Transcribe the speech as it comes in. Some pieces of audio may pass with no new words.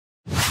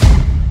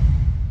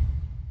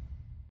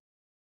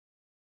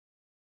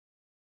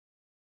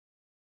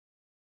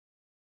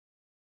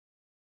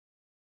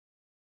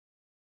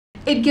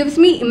It gives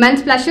me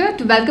immense pleasure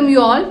to welcome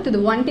you all to the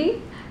one-day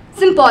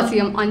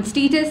symposium on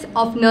status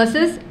of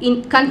nurses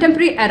in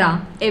contemporary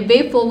era, a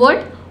way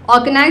forward,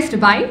 organized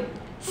by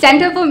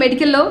Center for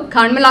Medical Law,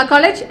 Govt Law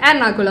College,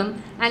 Ernakulam,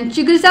 and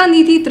Chikitsa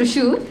Neethi,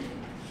 Thrissur,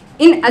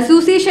 in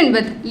association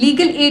with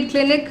Legal Aid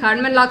Clinic,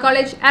 Govt Law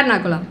College,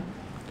 Ernakulam.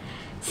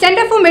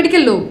 Center for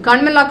Medical Law,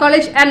 Govt Law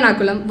College,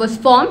 Ernakulam was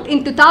formed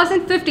in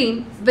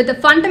 2015 with the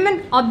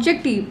fundamental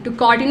objective to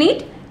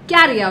coordinate,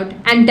 carry out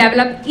and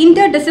develop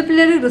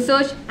interdisciplinary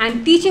research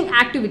and teaching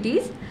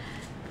activities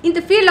in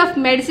the field of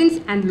medicines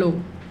and law.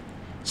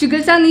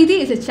 Chikitsa Neethi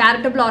is a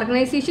charitable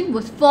organization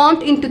was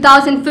formed in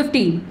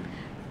 2015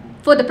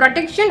 for the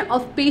protection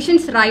of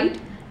patients' rights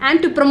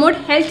and to promote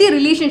healthy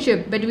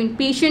relationship between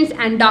patients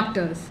and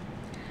doctors.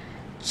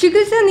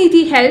 Chikitsa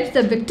Neethi helps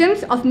the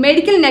victims of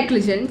medical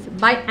negligence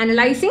by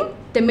analyzing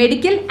the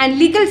medical and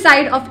legal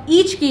side of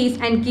each case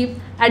and give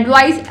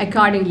advice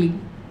accordingly.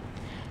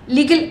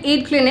 Legal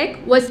Aid Clinic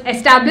was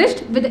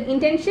established with the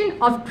intention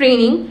of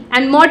training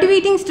and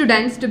motivating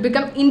students to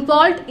become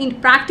involved in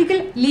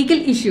practical legal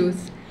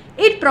issues.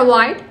 It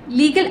provides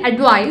legal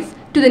advice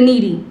to the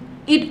needy.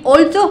 It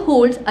also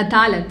holds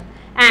Adalat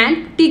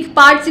and takes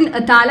parts in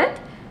Adalat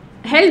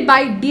held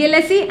by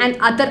DLSE and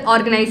other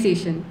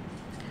organizations.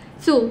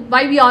 So,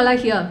 why we all are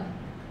here?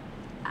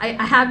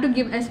 I have to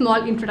give a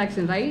small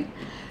introduction, right?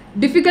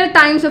 Difficult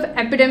times of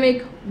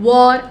epidemic,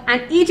 war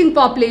and aging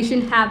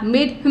population have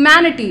made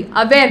humanity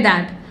aware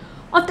that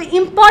of the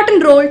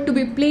important role to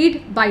be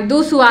played by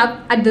those who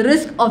are at the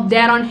risk of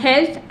their own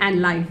health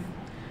and life.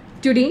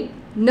 Today,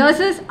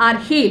 nurses are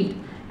hailed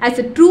as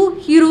the true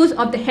heroes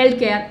of the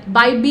healthcare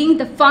by being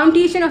the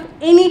foundation of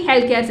any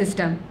healthcare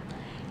system.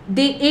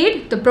 They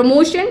aid the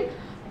promotion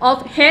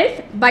of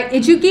health by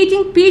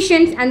educating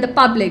patients and the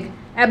public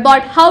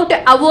about how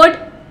to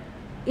avoid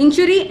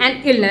injury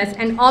and illness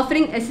and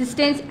offering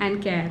assistance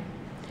and care.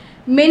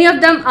 Many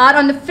of them are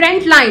on the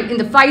front line in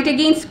the fight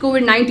against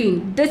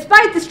COVID-19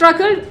 despite the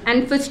struggle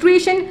and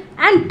frustration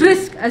and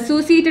risk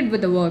associated with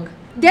the work.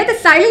 They are the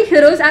silent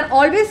heroes are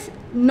always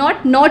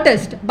not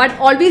noticed but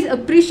always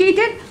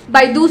appreciated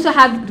by those who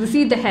have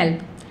received the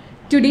help.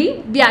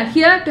 Today we are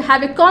here to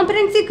have a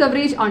comprehensive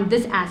coverage on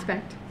this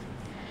aspect.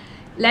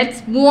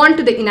 Let's move on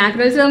to the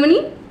inaugural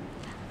ceremony.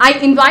 I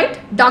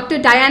invite Dr.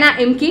 Diana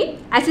M.K.,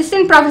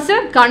 Assistant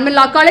Professor, Govt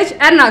Law College,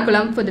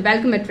 Ernakulam, for the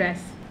welcome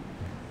address.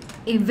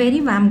 A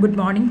very warm good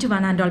morning to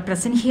one and all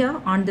present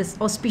here on this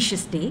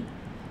auspicious day.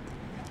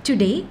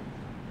 Today,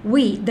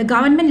 we, the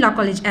Govt Law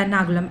College,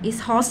 Ernakulam,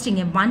 is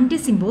hosting a one-day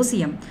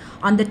symposium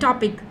on the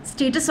topic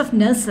Status of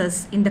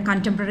Nurses in the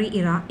Contemporary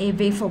Era, a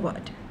Way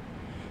Forward.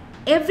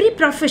 Every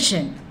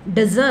profession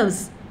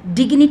deserves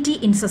dignity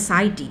in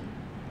society.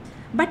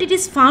 But it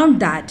is found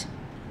that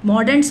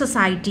modern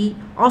society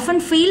often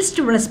fails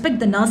to respect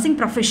the nursing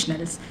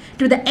professionals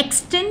to the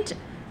extent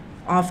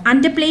of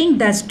underplaying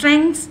their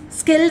strengths,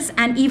 skills,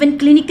 and even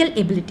clinical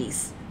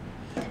abilities.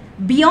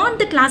 Beyond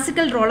the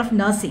classical role of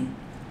nursing,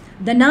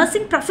 the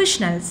nursing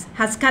professionals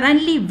has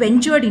currently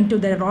ventured into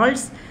their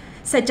roles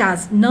such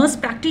as nurse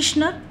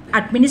practitioner,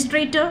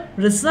 administrator,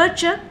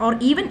 researcher, or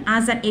even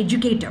as an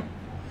educator.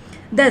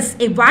 Thus,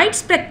 a wide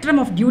spectrum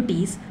of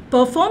duties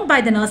performed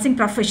by the nursing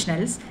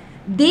professionals,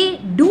 they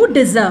do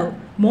deserve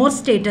more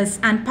status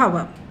and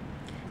power.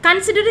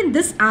 Considering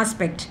this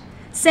aspect,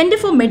 Center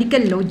for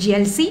Medical Law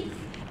GLC,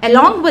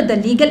 along with the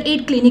Legal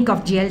Aid Clinic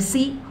of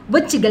GLC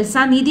with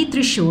Chikitsa Neethi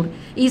Thrissur,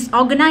 is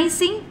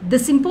organizing the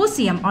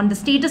symposium on the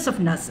status of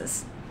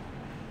nurses.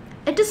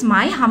 It is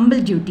my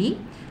humble duty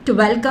to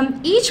welcome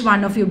each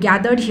one of you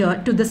gathered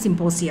here to the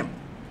symposium.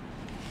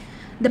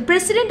 The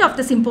president of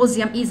the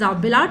symposium is our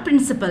beloved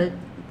principal,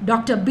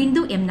 Dr.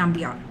 Bindu M.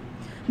 Nambiar.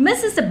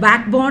 Miss is the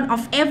backbone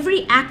of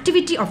every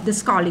activity of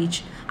this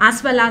college,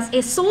 as well as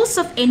a source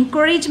of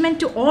encouragement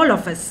to all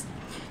of us.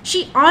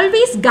 She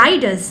always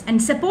guides us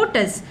and supports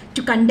us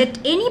to conduct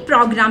any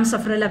programs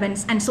of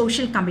relevance and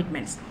social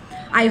commitments.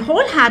 I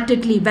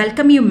wholeheartedly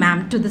welcome you,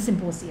 ma'am, to the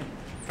symposium.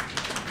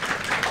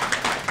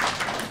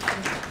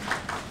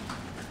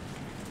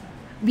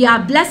 We are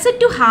blessed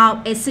to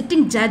have a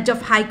sitting judge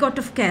of High Court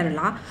of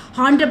Kerala,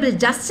 Honorable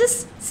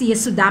Justice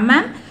C.S. Sudha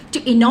ma'am,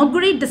 to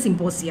inaugurate the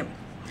symposium.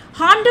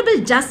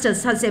 Honorable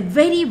Justice has a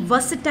very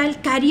versatile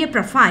career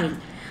profile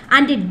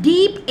and a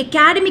deep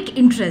academic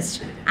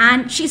interest,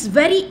 and she is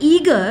very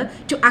eager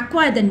to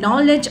acquire the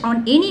knowledge on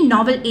any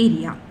novel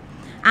area.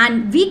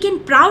 And we can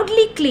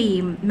proudly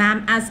claim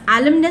ma'am as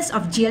alumnus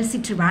of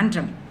GLC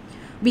Trivandrum.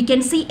 We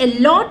can see a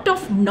lot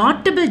of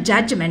notable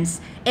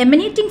judgments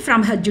emanating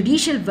from her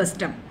judicial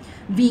wisdom.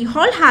 We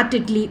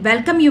wholeheartedly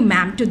welcome you,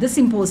 ma'am, to the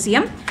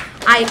symposium.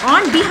 I,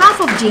 on behalf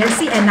of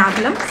GLC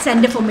Ernakulam,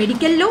 Center for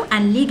Medical Law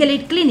and Legal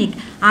Aid Clinic,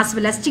 as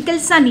well as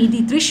Chikitsa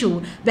Neethi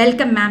Thrissur,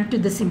 welcome ma'am to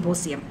the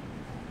symposium.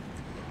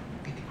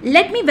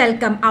 Let me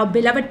welcome our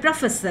beloved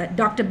Professor,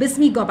 Dr.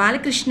 Bismi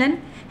Gopalakrishnan,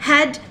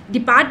 Head,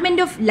 Department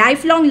of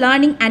Lifelong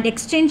Learning and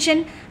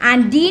Extension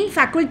and Dean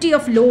Faculty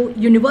of Law,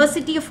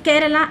 University of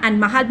Kerala and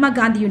Mahatma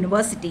Gandhi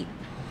University.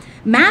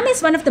 Ma'am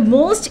is one of the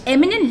most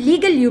eminent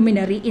legal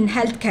luminary in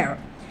healthcare.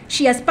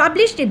 She has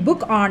published a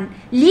book on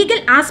legal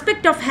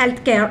aspect of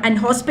healthcare and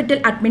hospital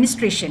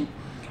administration.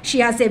 She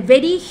has a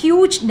very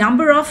huge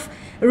number of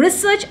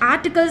research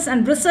articles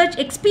and research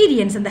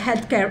experience in the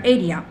healthcare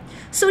area.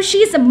 So she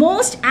is the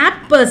most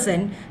apt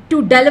person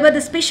to deliver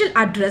the special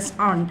address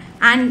on,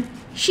 and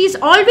she is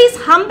always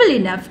humble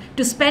enough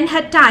to spend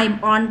her time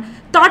on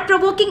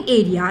thought-provoking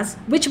areas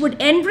which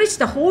would enrich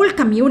the whole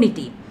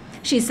community.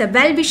 She is a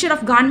well-wisher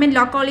of Government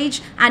Law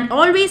College and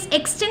always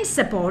extends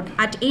support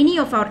at any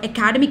of our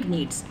academic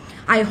needs.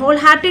 I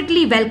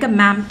wholeheartedly welcome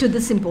ma'am to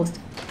the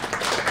symposium.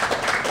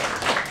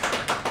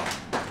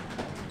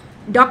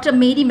 Dr.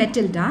 Mary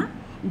Matilda,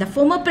 the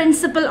former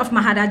principal of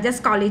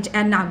Maharaja's College,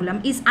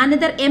 Ernakulam, is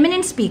another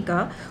eminent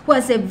speaker who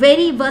has a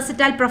very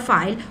versatile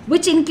profile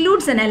which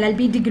includes an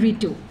LLB degree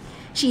too.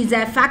 She is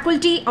a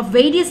faculty of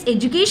various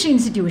education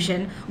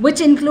institutions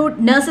which include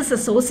Nurses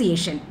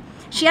Association.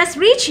 She has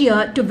reached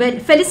here to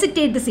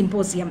felicitate the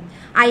symposium.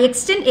 I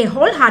extend a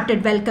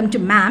wholehearted welcome to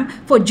ma'am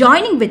for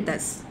joining with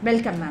us.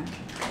 Welcome ma'am.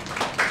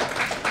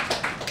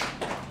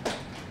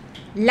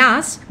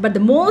 Last but the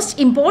most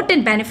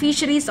important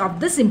beneficiaries of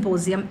this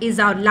symposium is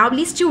our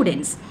lovely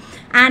students,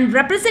 and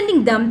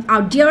representing them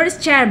our dearest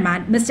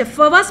chairman Mr.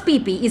 Fawaz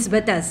PP is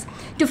with us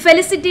to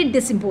felicitate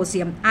this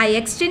symposium. I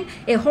extend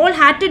a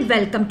wholehearted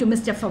welcome to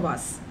Mr.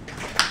 Fawaz.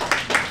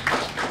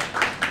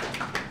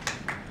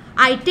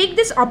 I take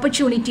this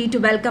opportunity to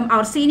welcome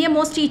our senior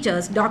most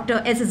teachers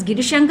Dr. S.S.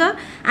 Girishankar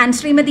and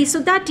Srimati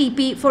Sudha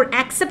TP for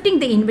accepting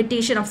the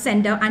invitation of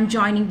Center and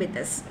joining with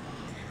us.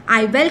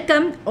 I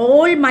welcome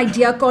all my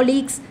dear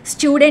colleagues,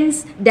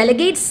 students,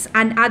 delegates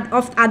and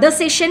of other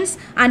sessions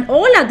and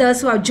all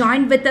others who have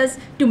joined with us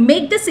to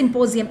make the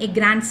symposium a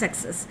grand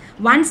success.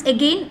 Once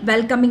again,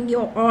 welcoming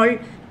you all,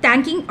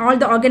 thanking all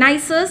the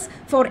organizers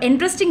for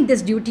entrusting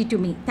this duty to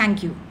me.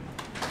 Thank you.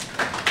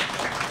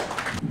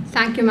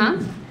 Thank you,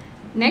 ma'am.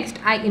 Next,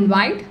 I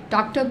invite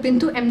Dr.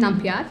 Bindu M.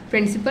 Nampiar,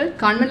 Principal,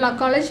 Government Law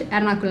College,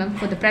 Ernakulam,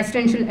 for the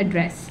Presidential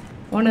Address.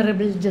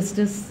 Honorable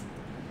Justice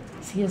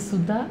C.S.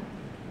 Sudha,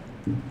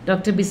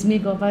 Dr. Bismi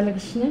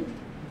Gopalakrishnan,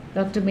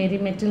 Dr. Mary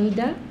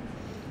Matilda,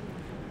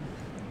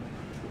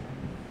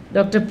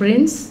 Dr.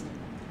 Prince,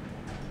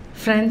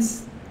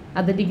 friends,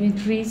 other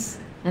dignitaries,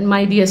 and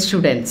my dear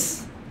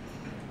students.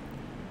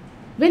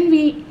 When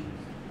we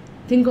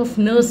think of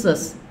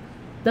nurses,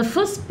 the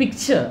first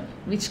picture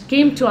which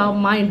came to our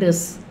mind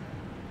is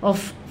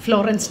of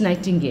Florence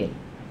Nightingale,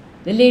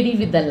 the lady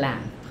with the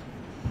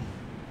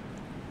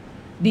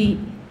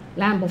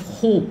lamp of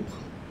hope,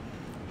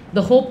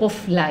 the hope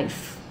of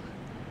life.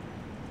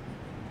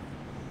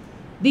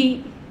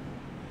 The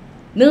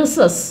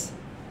nurses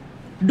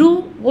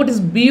do what is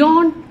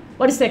beyond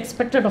what is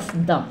expected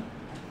of them.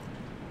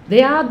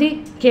 They are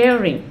the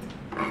caring.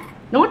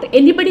 Not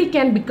anybody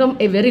can become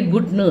a very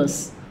good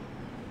nurse.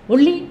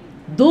 Only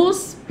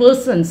those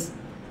persons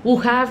who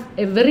have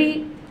a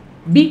very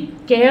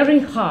big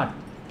caring heart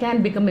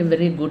can become a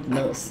very good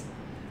nurse.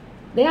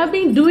 They have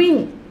been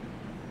doing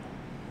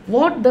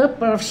what the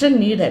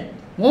profession needed,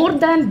 more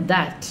than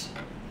that.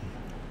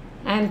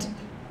 And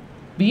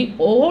we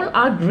all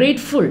are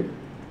grateful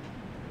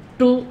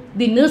to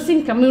the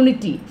nursing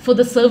community for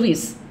the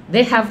service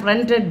they have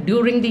rendered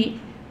during the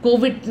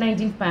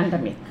COVID-19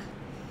 pandemic.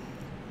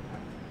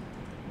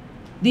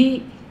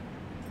 The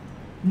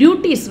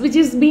duties which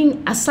is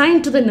being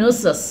assigned to the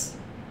nurses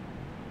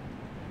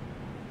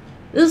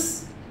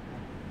is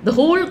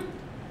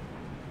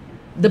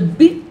the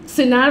big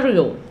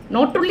scenario.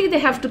 Not only they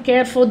have to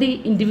care for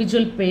the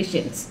individual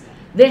patients,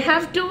 they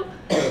have to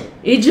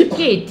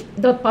educate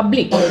the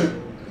public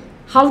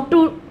how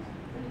to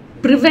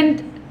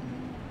prevent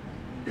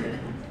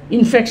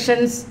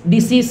infections,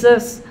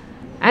 diseases,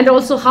 and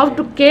also how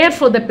to care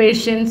for the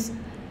patients,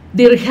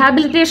 the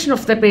rehabilitation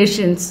of the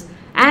patients,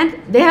 and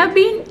they have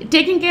been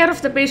taking care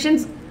of the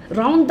patients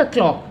round the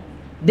clock.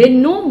 They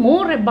know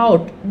more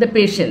about the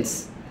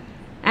patients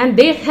and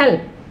they help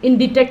in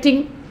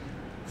detecting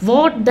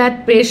what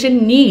that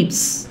patient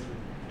needs.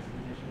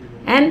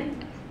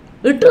 And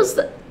it is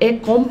a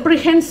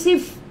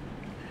comprehensive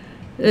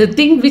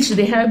thing which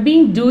they have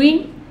been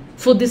doing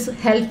for this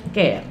health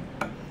care.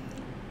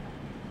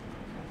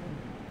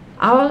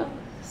 Our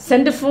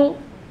Center for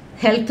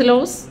Health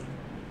Laws,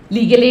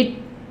 Legal Aid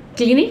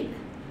Clinic,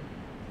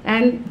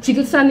 and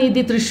Chikitsa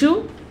Neethi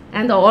Thrissur,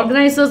 and the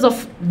organizers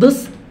of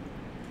this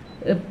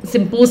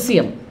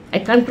symposium, I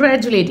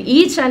congratulate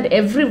each and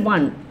every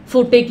one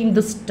for taking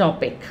this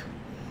topic.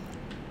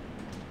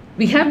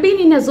 We have been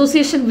in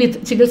association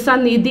with Chikitsa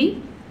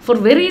Neethi for a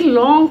very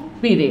long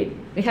period.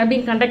 We have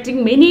been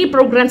conducting many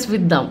programs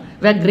with them.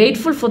 We are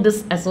grateful for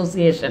this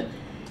association.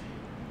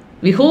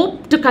 We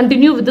hope to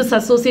continue with this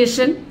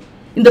association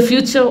in the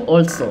future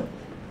also.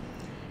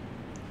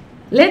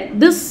 Let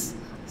this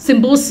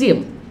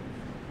symposium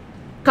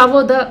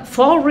cover the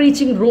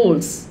far-reaching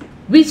roles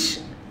which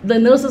the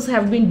nurses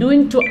have been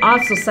doing to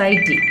our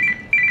society.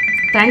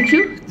 Thank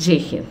you. Jai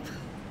Hind.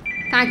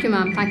 Thank you,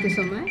 ma'am. Thank you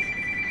so much.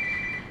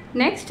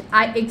 Next,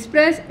 I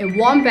express a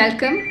warm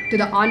welcome to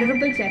the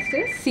Honorable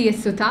Justice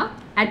C.S. Sudha,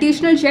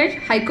 Additional Judge,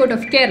 High Court of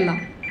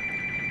Kerala.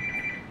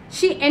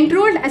 She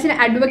enrolled as an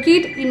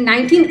advocate in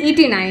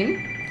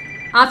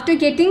 1989 after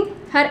getting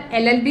her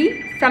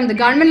LLB from the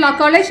Government Law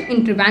College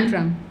in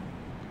Trivandrum.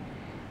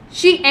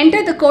 She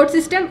entered the court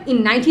system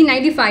in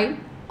 1995,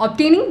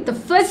 obtaining the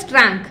first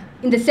rank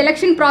in the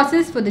selection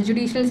process for the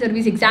Judicial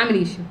Service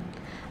Examination.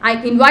 I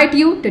invite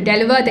you to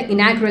deliver the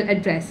inaugural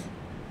address.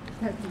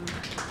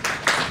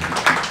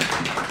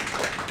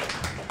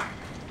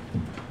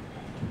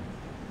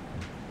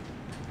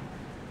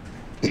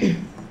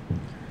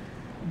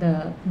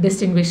 The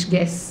distinguished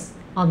guests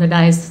on the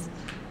dais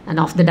and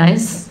off the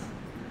dais,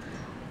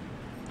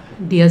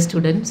 dear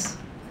students,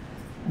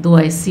 though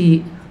I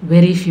see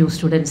very few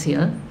students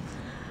here,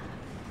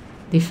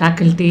 the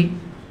faculty,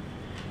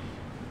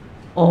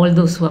 all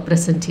those who are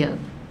present here,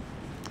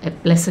 a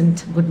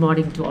pleasant good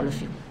morning to all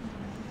of you.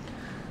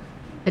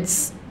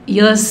 It's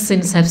years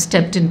since I've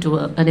stepped into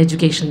an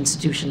education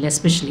institution,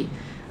 especially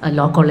a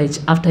law college,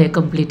 after I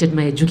completed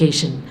my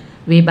education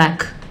way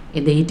back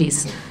in the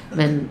 80s,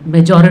 when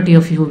majority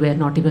of you were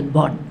not even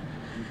born.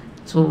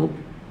 So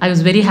I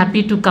was very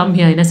happy to come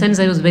here. In a sense,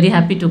 I was very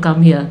happy to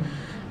come here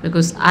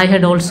because I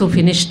had also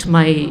finished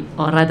my,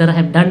 or rather I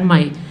have done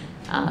my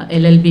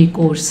LLB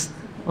course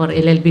or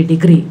LLB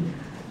degree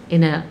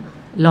in a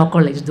law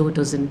college, though it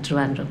was in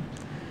Trivandrum.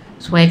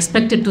 So I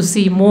expected to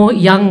see more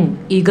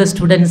young, eager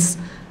students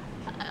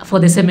for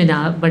the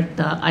seminar, but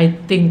I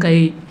think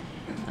I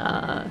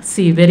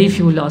see very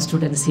few law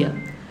students here.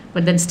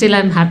 But then still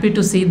I'm happy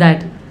to see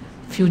that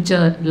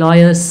future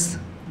lawyers,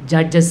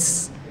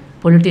 judges,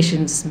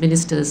 politicians,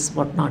 ministers,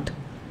 whatnot.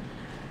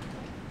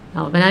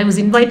 Now, when I was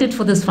invited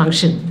for this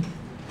function,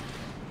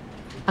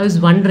 I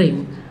was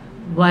wondering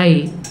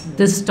why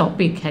this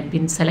topic had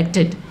been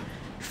selected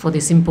for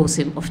the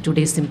symposium of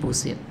today's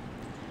symposium.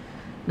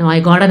 Now, I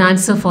got an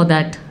answer for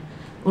that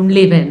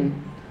only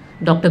when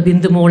Dr.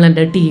 Bindumol and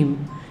her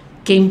team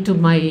came to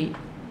my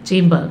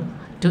chamber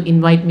to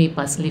invite me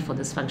personally for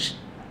this function.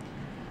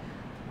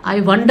 I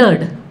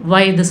wondered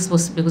why this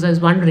was, because I was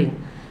wondering,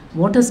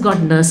 what has got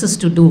nurses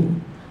to do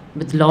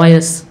with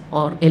lawyers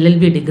or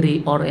LLB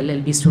degree or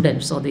LLB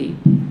students or the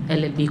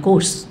LLB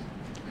course?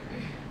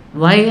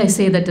 Why I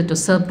say that it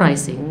was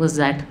surprising was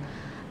that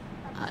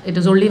it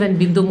was only when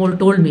Bindu Mol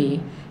told me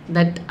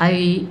that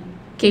I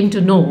came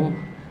to know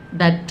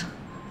that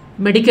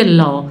medical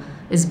law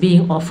is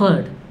being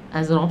offered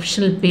as an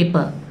optional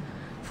paper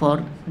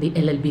for the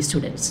LLB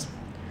students.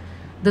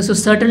 This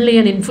was certainly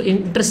an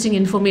interesting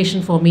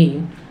information for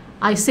me.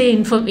 I say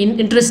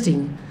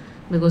interesting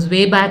because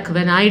way back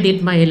when I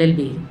did my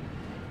LLB,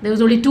 there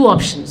was only two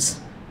options.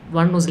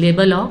 One was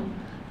labor law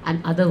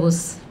and other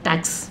was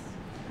tax.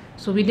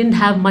 So we didn't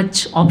have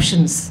much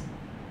options.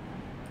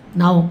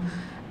 Now,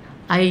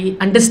 I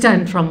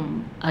understand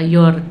from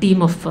your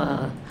team of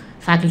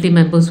faculty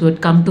members who had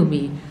come to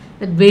me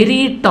that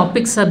varied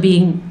topics are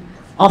being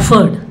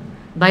offered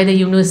by the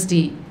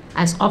university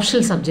as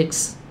optional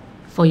subjects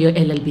for your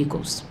LLB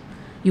course.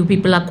 You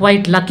people are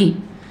quite lucky.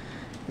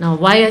 Now,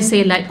 why I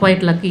say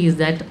quite lucky is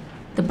that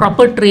the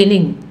proper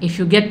training, if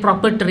you get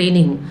proper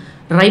training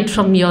right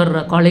from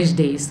your college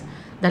days,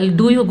 that will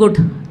do you good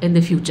in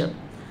the future.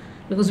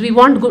 Because we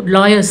want good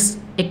lawyers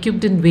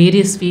equipped in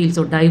various fields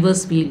or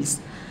diverse fields.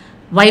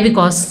 Why?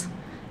 Because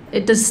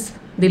it is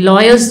the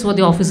lawyers who are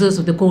the officers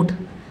of the court,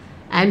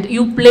 and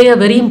you play a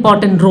very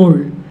important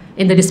role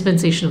in the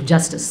dispensation of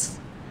justice.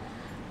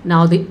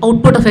 Now, the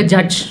output of a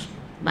judge,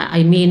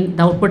 I mean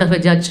the output of a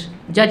judge,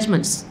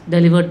 judgments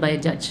delivered by a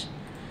judge.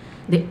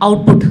 The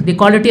output, the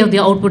quality of the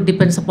output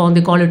depends upon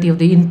the quality of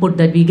the input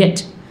that we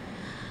get.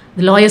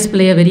 The lawyers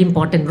play a very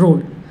important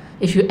role.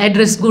 If you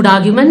address good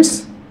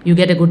arguments, you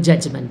get a good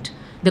judgment.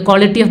 The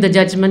quality of the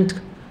judgment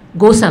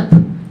goes up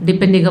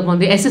depending upon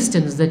the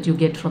assistance that you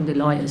get from the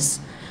lawyers.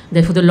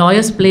 Therefore, the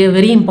lawyers play a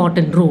very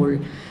important role,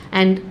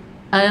 and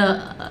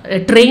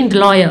a trained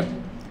lawyer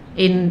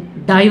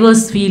in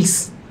diverse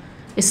fields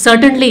is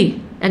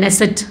certainly an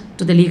asset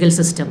to the legal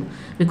system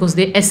because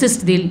they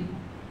assist the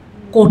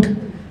court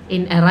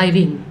in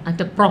arriving at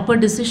a proper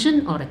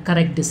decision or a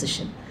correct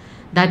decision.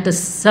 That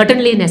is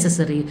certainly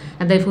necessary,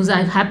 and therefore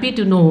I'm happy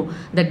to know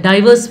that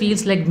diverse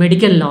fields like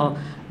medical law,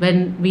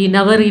 when we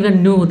never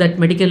even knew that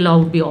medical law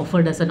would be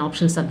offered as an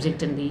optional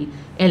subject in the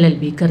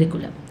LLB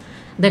curriculum.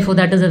 Therefore,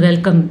 that is a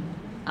welcome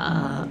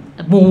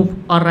move,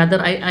 or rather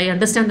I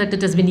understand that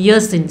it has been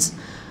years since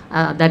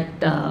that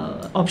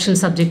optional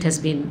subject has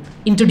been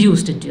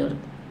introduced into your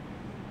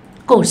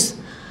course.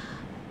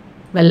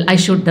 Well, I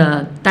should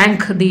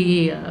thank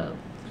the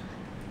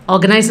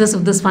organizers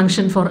of this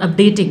function for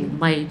updating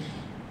my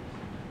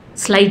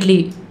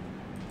slightly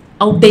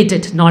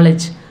outdated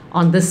knowledge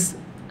on this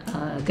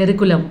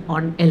curriculum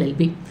on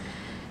LLB.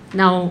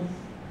 Now,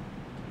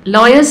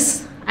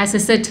 lawyers, as I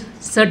said,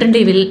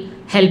 certainly will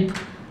help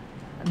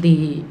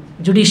the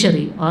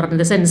judiciary, or in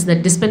the sense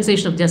that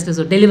dispensation of justice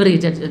or delivery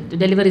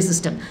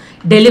system,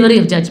 delivery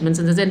of judgments,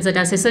 in the sense that,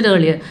 as I said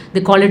earlier,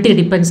 the quality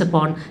depends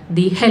upon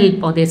the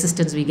help or the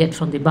assistance we get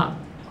from the bar.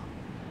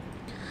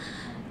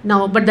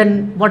 Now, but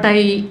then what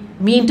I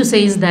mean to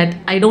say is that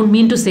I don't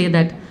mean to say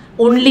that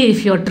only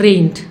if you're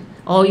trained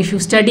or if you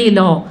study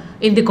law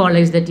in the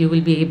college, that you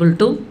will be able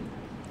to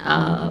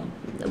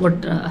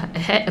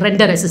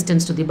render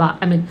assistance to the bar,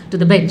 to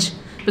the bench.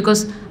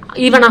 Because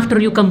even after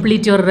you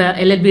complete your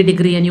LLB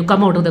degree and you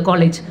come out of the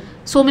college,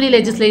 so many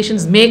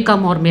legislations may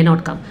come or may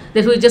not come.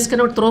 Therefore, you just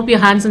cannot throw up your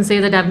hands and say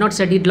that I have not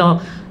studied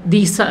law,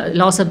 these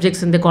law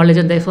subjects in the college,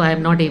 and therefore I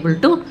am not able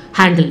to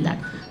handle that.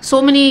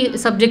 So many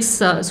subjects,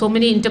 so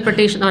many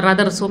interpretation, or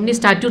rather so many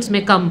statutes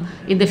may come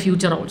in the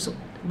future also.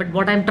 But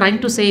what I am trying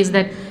to say is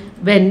that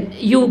when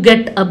you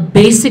get a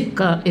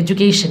basic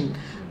education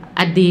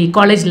at the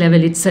college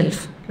level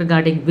itself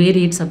regarding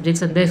varied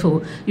subjects, and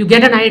therefore you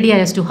get an idea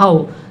as to how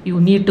you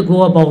need to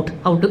go about,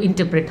 how to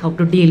interpret, how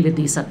to deal with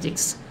these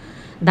subjects.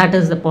 That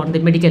is upon the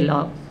medical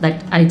law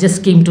that I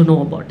just came to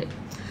know about it.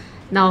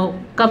 Now,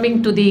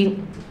 coming to the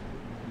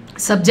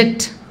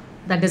subject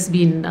that has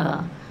been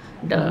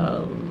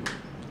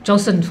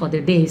chosen for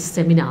the day's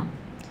seminar.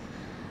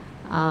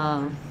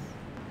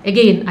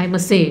 Again, I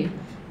must say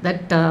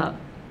that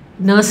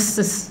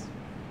nurses,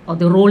 or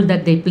the role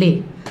that they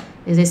play,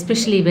 is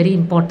especially very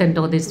important,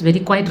 or is very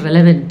quite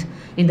relevant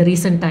in the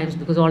recent times,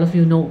 because all of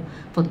you know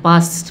for the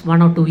past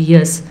 1 or 2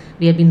 years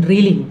we have been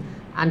reeling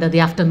under the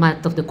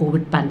aftermath of the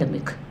COVID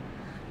pandemic.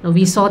 Now,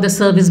 we saw the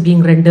service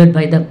being rendered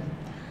by them,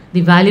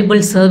 the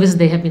valuable service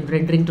they have been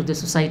rendering to the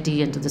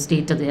society and to the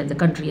state of the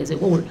country as a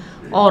whole,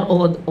 or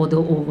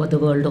over the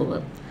world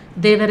over.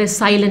 They were a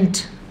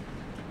silent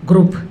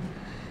group.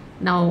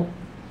 Now,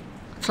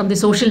 from the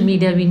social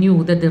media, we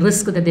knew that the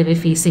risk that they were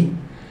facing.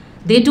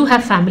 They too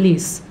have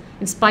families.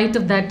 In spite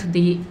of that,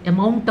 the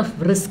amount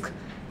of risk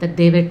that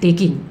they were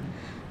taking,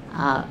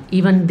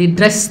 even the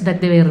dress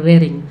that they were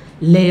wearing,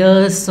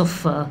 layers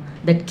of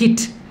that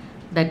kit,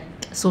 that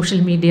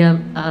social media,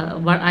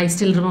 I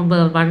still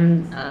remember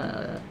one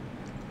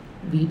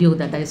video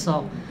that I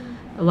saw,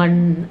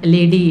 one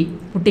lady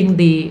putting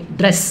the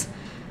dress,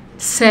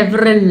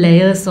 several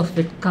layers of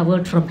it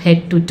covered from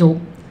head to toe.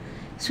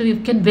 So you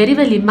can very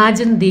well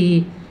imagine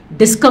the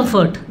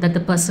discomfort that the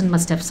person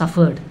must have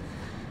suffered.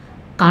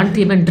 Can't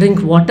even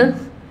drink water,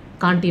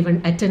 can't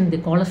even attend the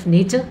call of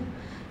nature,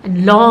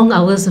 and long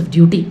hours of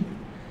duty.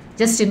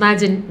 Just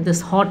imagine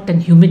this hot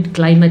and humid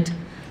climate,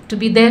 to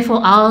be there for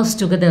hours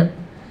together,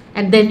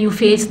 and then you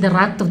face the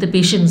wrath of the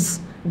patients,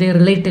 their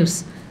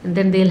relatives, and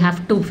then they'll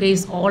have to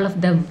face all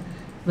of them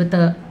with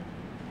a,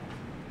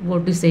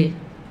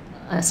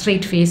 a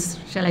straight face,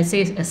 shall I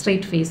say a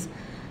straight face,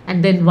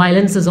 and then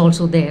violence is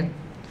also there.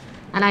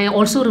 And I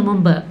also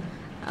remember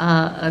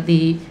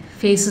the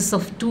faces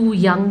of 2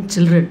 young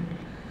children,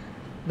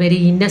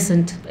 very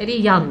innocent, very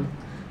young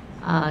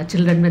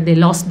children, when they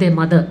lost their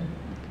mother,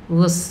 who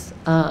was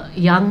a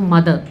young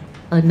mother,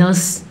 a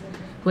nurse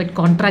who had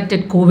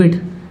contracted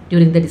COVID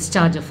during the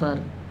discharge of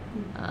her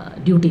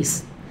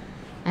duties.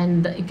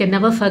 And you can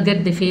never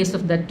forget the face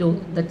of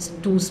that's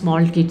 2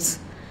 small kids.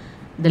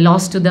 The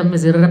loss to them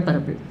is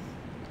irreparable,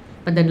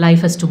 but then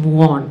life has to move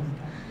on.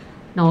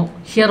 Now,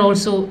 here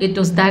also it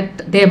was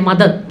that their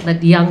mother,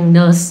 that young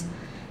nurse,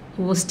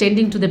 who was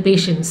tending to the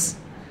patients,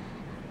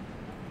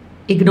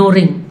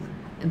 ignoring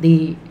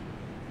the,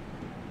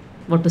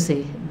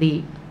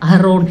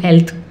 her own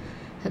health,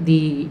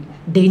 the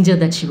danger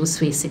that she was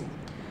facing.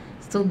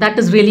 So that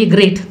is really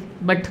great,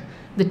 but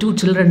the 2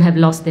 children have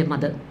lost their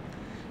mother.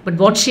 But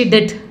what she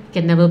did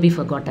can never be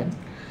forgotten.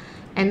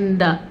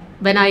 And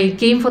when I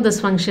came for this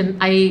function,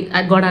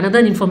 I got another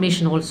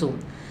information also,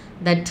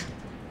 that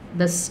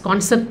this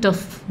concept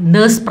of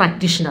nurse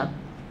practitioner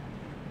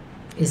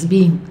is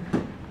being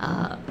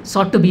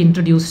sought to be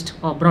introduced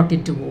or brought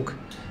into vogue.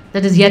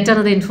 That is yet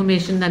another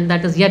information, and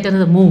that is yet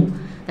another move.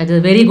 That is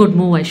a very good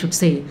move, I should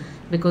say,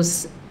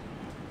 because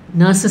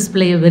nurses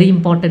play a very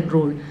important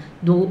role,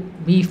 though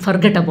we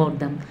forget about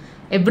them.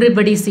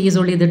 Everybody sees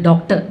only the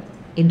doctor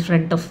in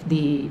front of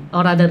the,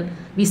 or rather,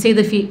 we see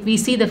the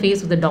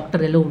face of the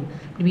doctor alone.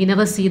 We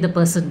never see the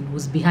person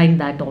who's behind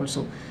that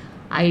also.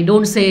 I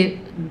don't say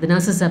the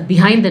nurses are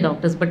behind the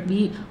doctors, but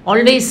we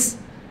always,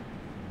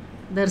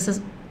 there's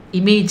an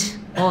image,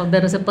 or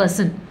there is a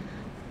person,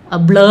 a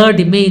blurred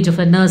image of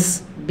a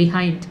nurse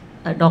behind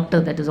a doctor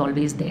that is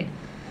always there.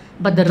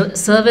 But the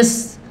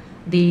service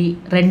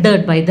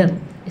rendered by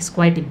them is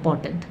quite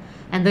important.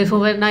 And therefore,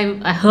 when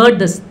I heard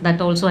this, that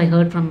also I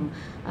heard from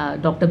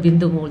Dr.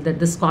 Bindu Mol, that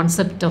this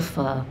concept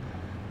of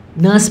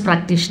nurse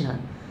practitioner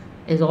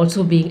is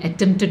also being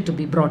attempted to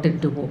be brought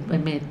into vogue.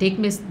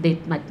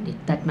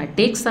 That might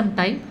take some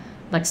time,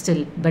 but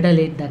still better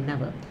late than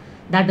never.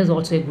 That is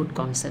also a good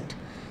concept.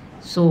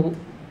 So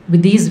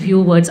with these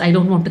few words, I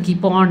don't want to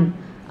keep on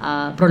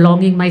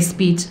prolonging my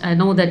speech. I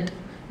know that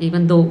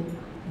even though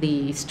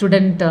the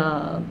student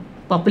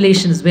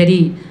population is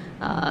very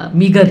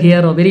meager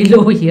here or very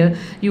low here,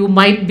 you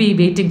might be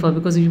waiting for,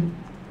 because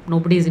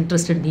nobody is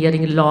interested in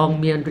hearing long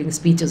meandering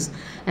speeches.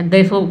 And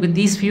therefore, with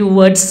these few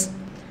words,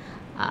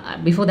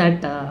 before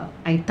that,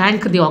 I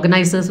thank the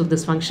organizers of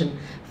this function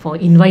for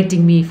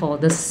inviting me for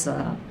this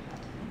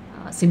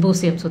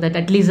symposium, so that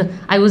at least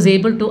I was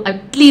able to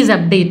at least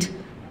update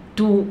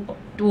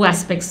two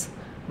aspects.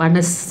 One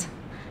is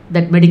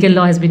that medical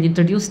law has been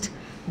introduced,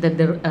 that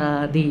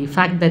the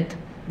fact that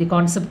the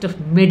concept of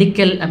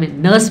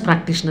nurse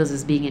practitioners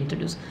is being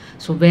introduced.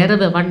 So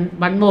wherever,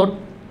 one more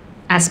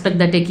aspect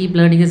that I keep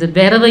learning is that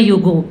wherever you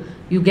go,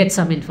 you get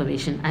some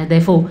information. And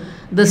therefore,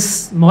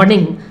 this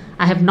morning,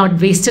 I have not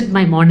wasted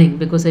my morning,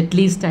 because at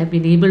least I've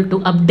been able to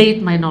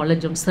update my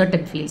knowledge on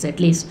certain fields at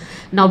least.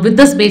 Now with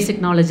this basic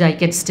knowledge, I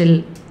can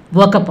still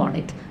work upon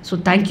it. So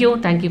thank you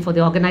for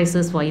the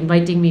organizers for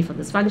inviting me for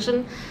this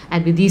function.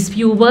 And with these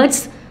few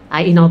words,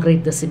 I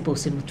inaugurate the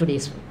symposium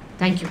today's.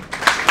 Thank you.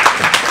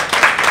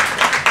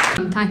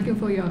 Thank you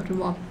for your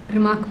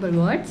remarkable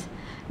words.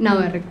 Now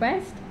I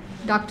request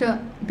Dr.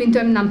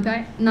 Pintam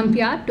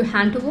Nampiar to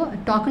hand over a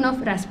token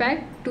of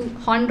respect to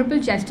Honorable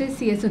Justice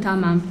C.S. Sudha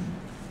ma'am.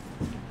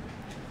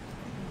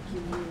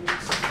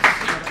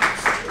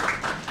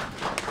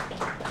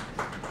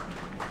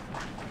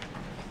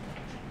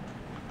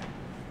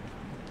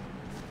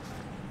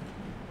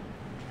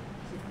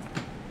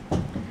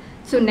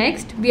 So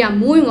next, we are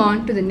moving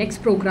on to the next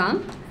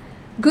program,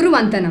 Guru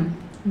Vandanam.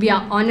 We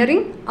are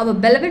honoring our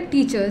beloved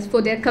teachers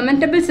for their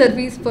commendable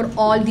service for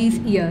all these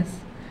years.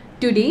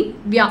 Today,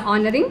 we are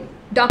honoring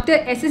Dr.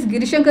 S.S.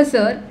 Girishankar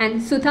sir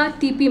and Sudha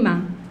T.P.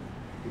 ma'am.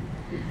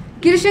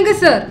 Girishankar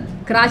sir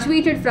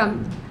graduated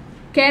from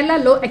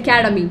Kerala Law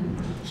Academy.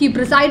 He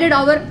presided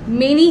over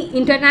many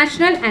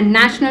international and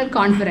national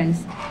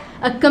conferences.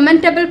 A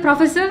commendable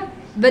professor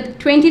with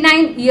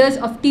 29 years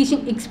of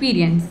teaching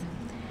experience.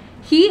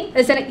 He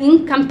is an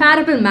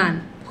incomparable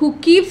man who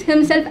keeps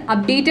himself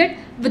updated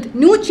with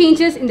new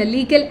changes in the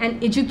legal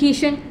and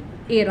education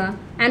era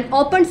and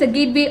opens a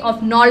gateway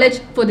of knowledge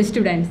for the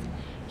students.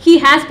 He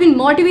has been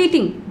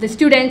motivating the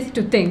students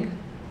to think.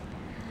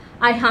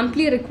 I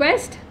humbly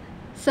request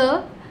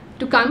sir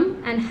to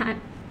come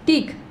and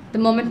take the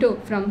memento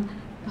from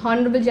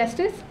Honorable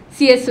Justice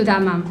C.S. Sudha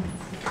ma'am.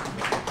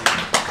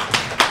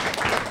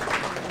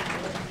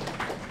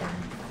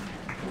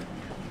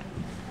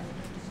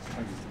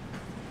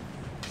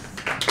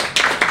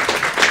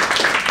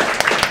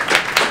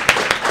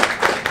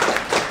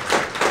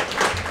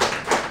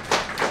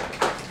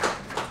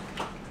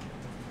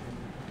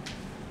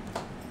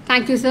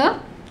 Thank you, sir.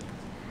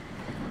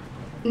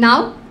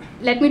 Now,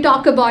 let me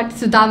talk about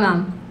Sudha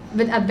ma'am.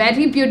 With a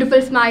very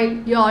beautiful smile,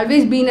 you've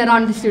always been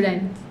around the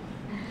students.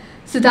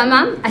 Sudha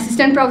ma'am,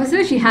 assistant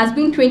professor, she has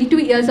been 22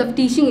 years of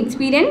teaching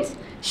experience.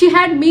 She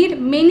had made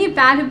many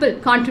valuable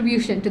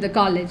contributions to the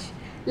college.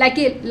 Like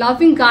a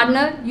loving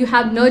gardener, you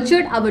have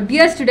nurtured our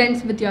dear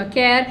students with your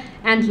care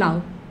and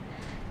love.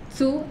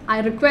 So,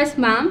 I request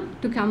ma'am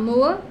to come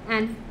over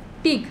and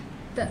take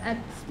a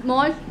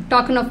small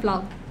token of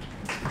love.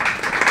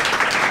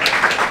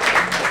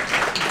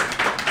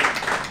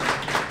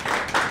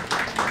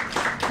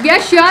 We are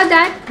sure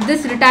that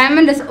this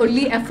retirement is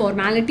only a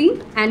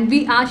formality, and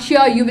we are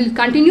sure you will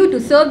continue to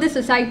serve the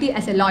society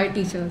as a loyal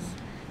teachers.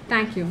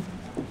 Thank you.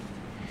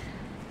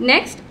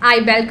 Next,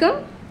 I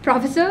welcome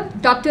Professor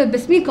Dr.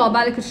 Bismi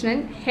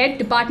Gopalakrishnan, Head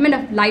Department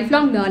of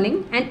Lifelong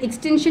Learning and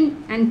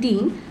Extension and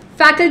Dean,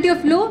 Faculty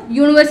of Law,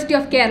 University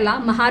of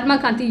Kerala, Mahatma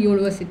Gandhi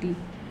University.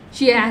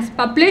 She has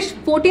published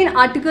 14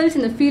 articles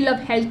in the field of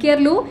healthcare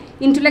law,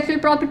 intellectual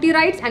property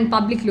rights, and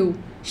public law.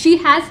 She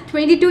has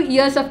 22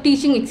 years of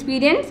teaching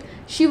experience.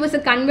 She was a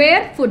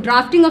convener for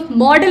drafting of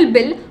model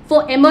bill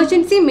for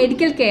emergency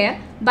medical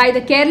care by the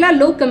Kerala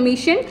Law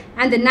Commission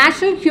and the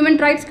National Human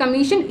Rights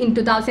Commission in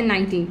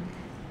 2019.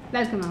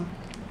 Welcome, ma'am.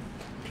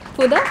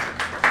 For the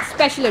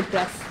special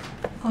address.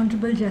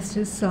 Honorable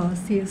Justice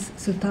C.S.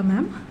 Sudha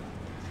ma'am,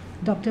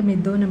 Dr.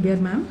 Middo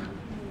Nambiar ma'am,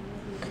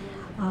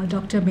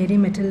 Dr. Mary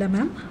Metalla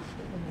ma'am,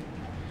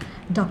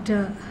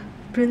 Dr.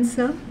 Prince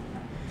sir,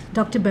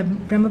 Dr.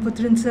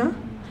 Brahmaputran sir,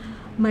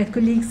 my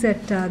colleagues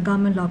at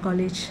Government Law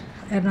College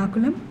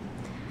Ernakulam,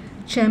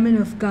 Chairman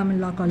of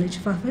Government Law College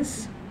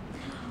Fafis,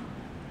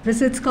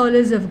 research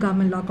scholars of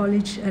Government Law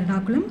College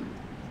Ernakulam,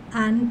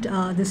 and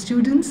the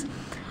students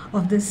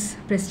of this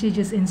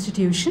prestigious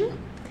institution.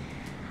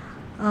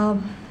 A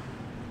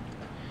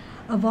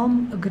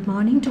warm good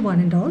morning to one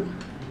and all.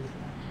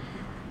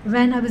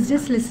 When I was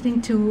just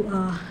listening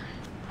to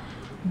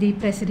the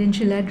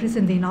presidential address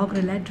and the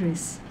inaugural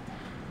address,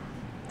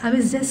 I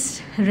was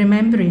just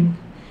remembering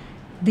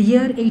the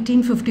year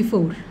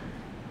 1854,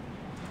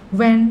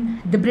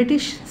 when the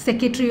British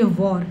Secretary of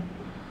War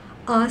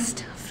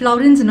asked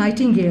Florence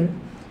Nightingale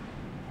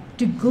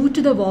to go to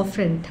the war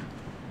front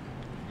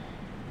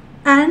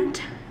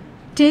and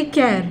take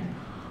care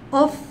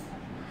of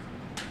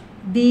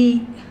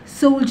the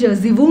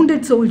soldiers, the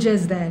wounded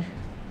soldiers there.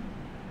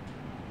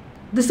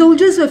 The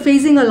soldiers were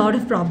facing a lot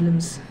of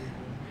problems.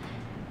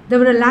 There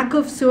were a lack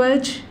of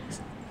sewage,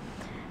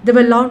 there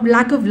were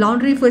lack of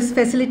laundry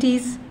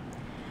facilities,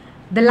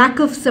 the lack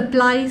of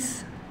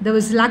supplies, there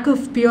was lack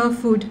of pure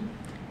food,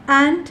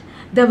 and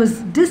there was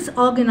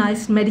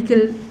disorganized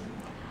medical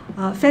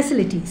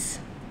facilities.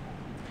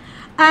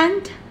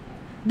 And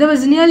there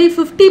was nearly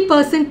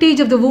 50%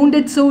 of the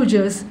wounded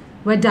soldiers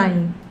were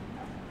dying.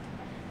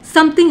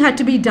 Something had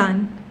to be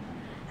done,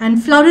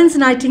 and Florence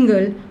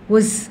Nightingale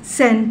was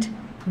sent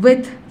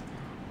with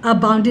a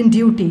bounden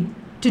duty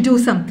to do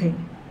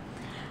something.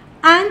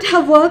 and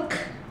her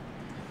work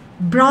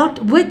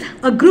brought, with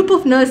a group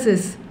of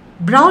nurses,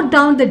 brought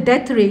down the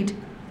death rate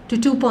to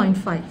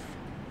 2.5.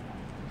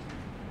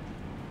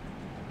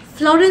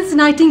 Florence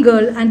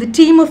Nightingale and the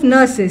team of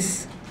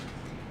nurses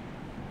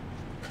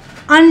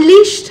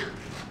unleashed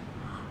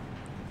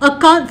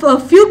a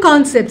few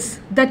concepts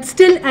that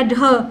still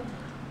adhere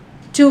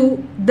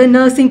to the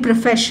nursing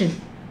profession.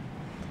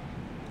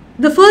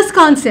 The first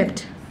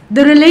concept,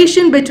 the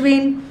relation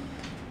between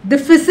the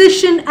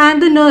physician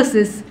and the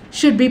nurses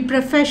should be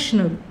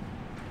professional.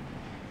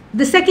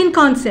 The second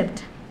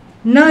concept,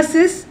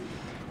 nurses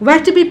were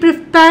to be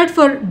prepared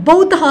for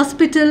both the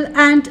hospital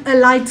and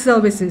allied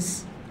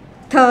services.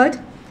 Third,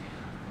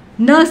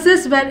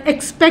 nurses were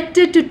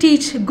expected to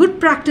teach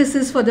good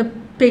practices for the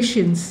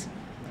patients.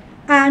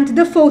 And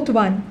the fourth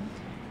one,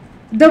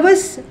 there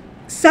was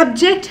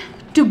subject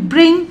to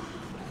bring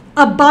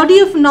a body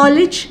of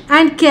knowledge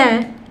and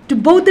care to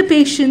both the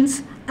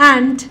patients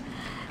and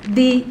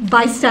the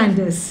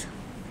bystanders.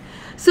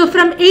 So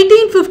from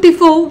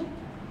 1854,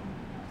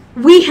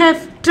 we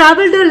have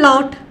traveled a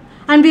lot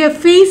and we have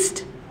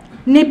faced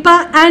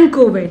Nipah and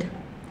COVID,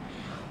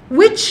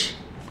 which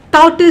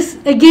taught us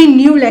again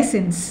new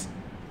lessons.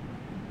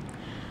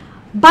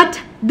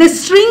 But the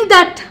string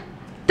that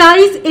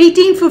ties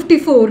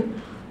 1854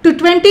 to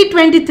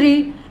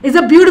 2023 is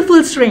a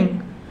beautiful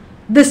string.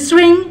 The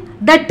string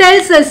that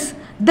tells us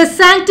the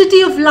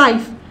sanctity of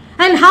life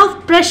and how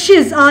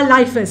precious our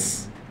life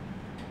is.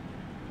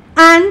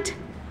 And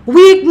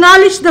we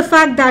acknowledge the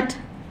fact that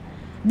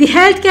the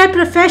healthcare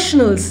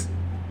professionals,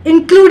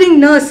 including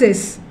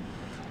nurses,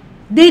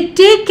 they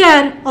take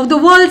care of the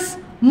world's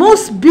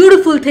most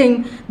beautiful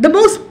thing, the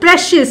most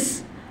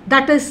precious,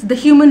 that is the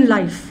human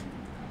life.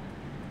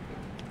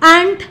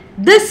 And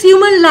this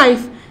human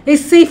life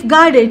is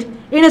safeguarded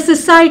in a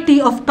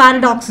society of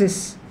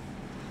paradoxes.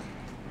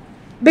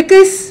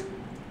 Because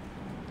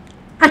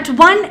at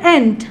one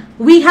end,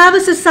 we have a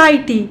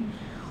society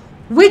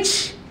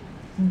which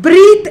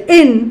breathes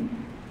in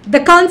the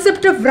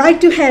concept of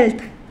right to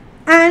health,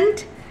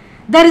 and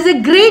there is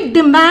a great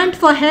demand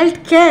for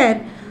health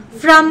care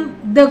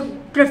from the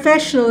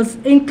professionals,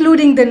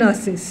 including the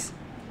nurses.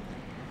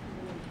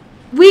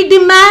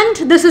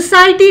 The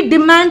society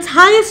demands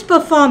highest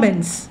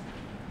performance.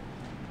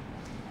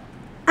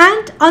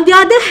 And on the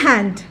other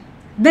hand,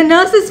 the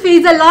nurses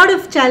face a lot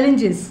of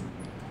challenges.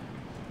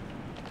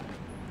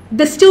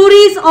 The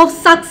stories of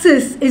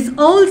success is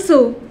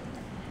also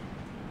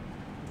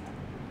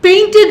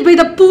painted with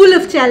a pool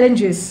of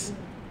challenges.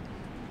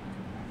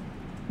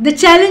 The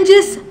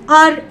challenges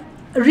are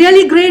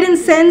really great in the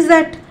sense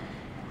that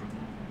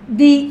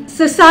the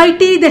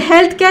society, the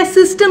healthcare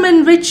system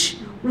in which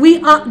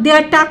they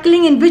are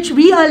tackling, in which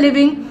we are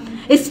living,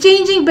 is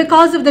changing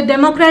because of the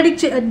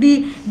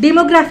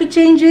demographic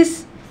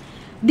changes,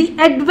 the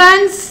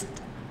advanced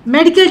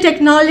medical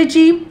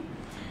technology,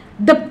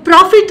 the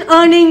profit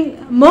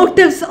earning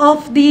motives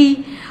of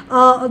the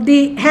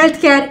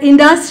healthcare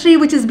industry,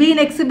 which is being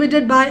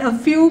exhibited by a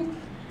few.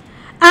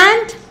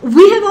 And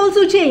we have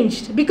also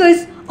changed,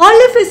 because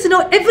all of us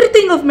know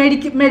everything of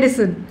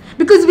medicine,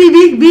 because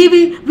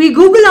we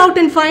Google out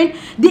and find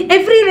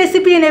every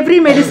recipe and every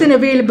medicine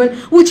available,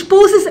 which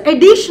poses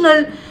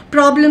additional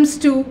problems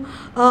to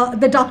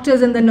the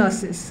doctors and the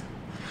nurses.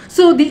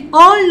 So they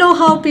all know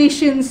how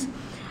patients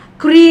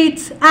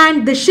creates,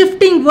 and the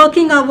shifting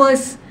working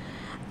hours,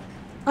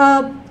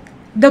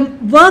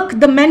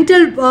 the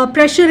mental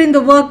pressure in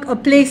the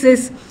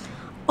workplaces,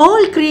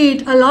 all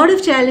create a lot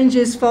of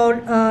challenges for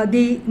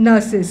the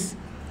nurses.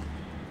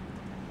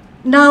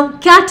 Now,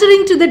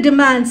 catering to the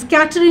demands,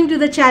 catering to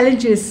the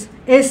challenges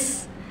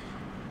is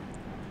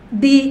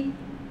the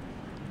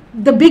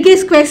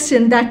biggest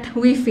question that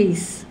we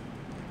face.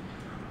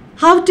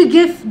 How to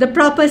give the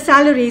proper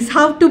salaries,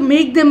 how to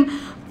make them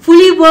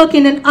fully work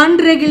in an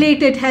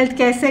unregulated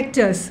healthcare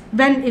sectors,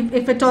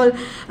 if at all,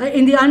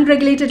 in the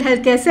unregulated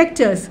healthcare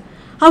sectors,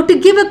 how to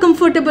give a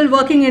comfortable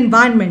working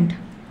environment,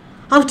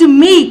 how to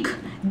make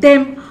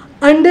them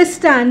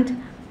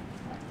understand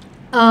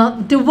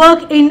to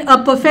work in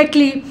a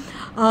perfectly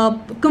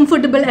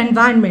comfortable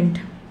environment,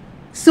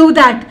 so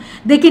that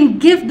they can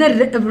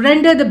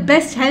render the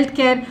best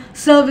healthcare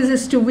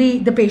services to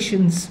the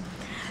patients.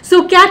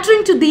 So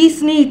catering to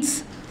these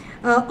needs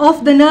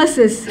of the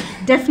nurses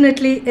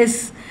definitely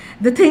is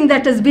the thing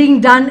that is being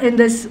done in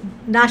this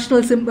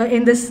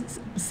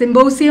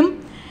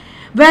symposium,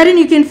 wherein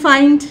you can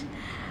find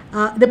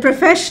the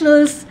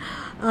professionals,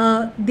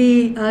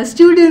 the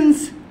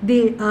students,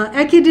 the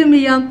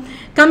academia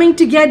coming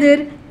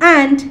together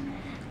and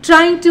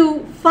trying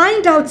to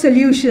find out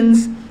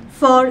solutions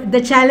for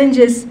the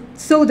challenges,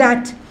 so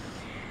that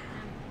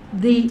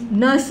the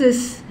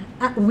nurses,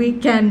 we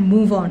can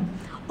move on.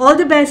 All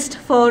the best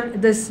for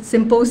this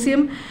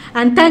symposium,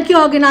 and thank you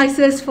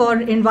organizers for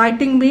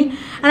inviting me.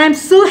 And I'm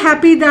so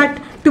happy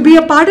to be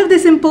a part of the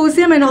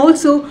symposium, and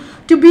also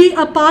to be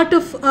a part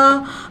of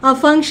a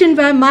function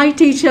where my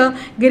teacher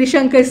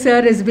Girishankar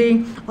sir is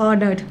being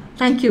honored.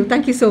 Thank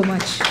you so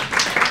much.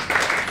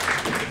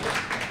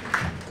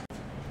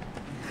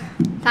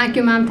 Thank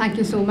you, ma'am. Thank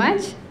you so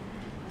much.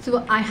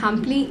 So I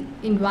humbly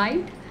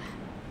invite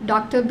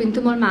Dr.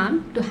 Bintumol ma'am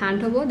to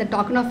hand over the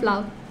token of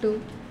love to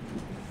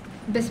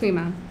Bismi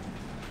ma'am.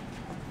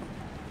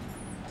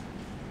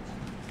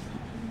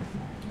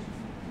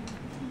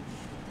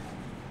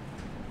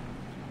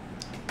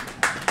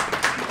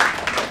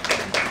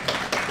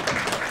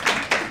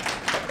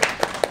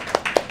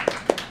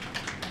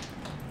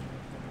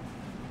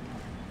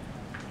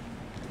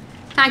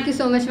 Thank you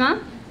so much, ma'am.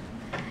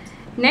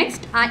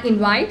 Next, I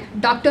invite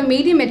Dr.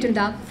 Neethi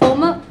Matilda,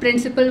 former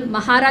Principal,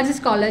 Maharajas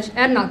College,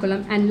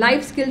 Ernakulam, and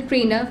Life Skill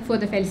Trainer for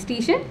the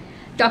felicitation.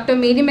 Dr.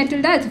 Neethi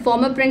Matilda is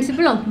former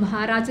Principal of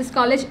Maharajas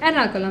College,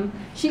 Ernakulam.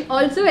 She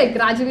also a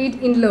graduate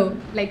in law,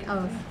 like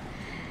ours.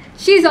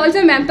 She is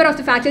also a member of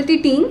the faculty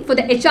team for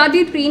the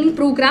HRD training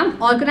program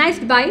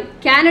organized by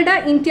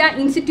Canada-India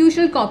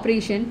Institutional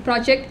Cooperation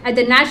project at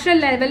the national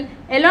level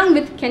along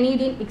with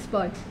Canadian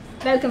experts.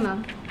 Welcome,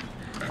 ma'am.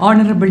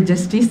 Honorable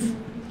Justice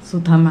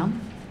Sudha ma'am,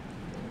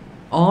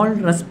 all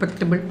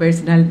respectable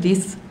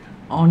personalities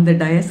on the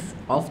dais,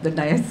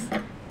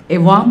 a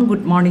warm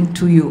good morning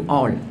to you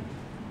all.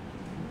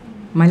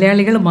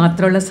 മലയാളികൾ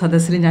മാത്രമുള്ള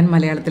സദസ്സിൽ ഞാൻ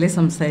മലയാളത്തിലേ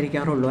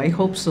സംസാരിക്കാറുള്ളൂ. I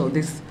hope so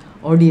this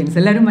audience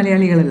എല്ലാവരും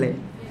മലയാളികളല്ലേ?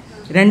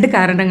 രണ്ട്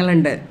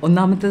കാരണങ്ങളുണ്ട്.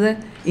 ഒന്നാമത്തത്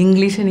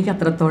English എനിക്ക്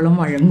അത്രത്തോളം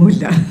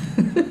വഴങ്ങില്ല.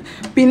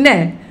 പിന്നെ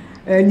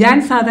ഞാൻ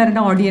സാധാരണ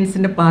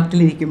ഓഡിയൻസിൻ്റെ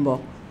പാർട്ടിലിരിക്കുമ്പോൾ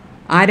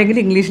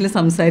ആരെങ്കിലും ഇംഗ്ലീഷിൽ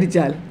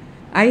സംസാരിച്ചാൽ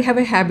I have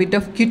A habit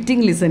of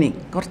quitting listening.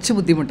 കുറച്ച്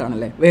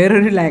ബുദ്ധിമുട്ടാണല്ലേ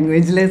വേറൊരു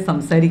ലാംഗ്വേജിൽ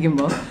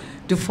സംസാരിക്കുമ്പോൾ.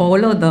 ടു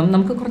ഫോളോ ദം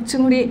നമുക്ക് കുറച്ചും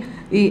കൂടി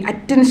ഈ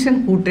അറ്റൻഷൻ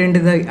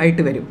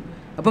കൂട്ടേണ്ടതായിട്ട് വരും.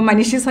 അപ്പോൾ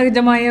മനുഷ്യ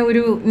സഹജമായ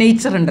ഒരു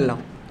നേച്ചർ ഉണ്ടല്ലോ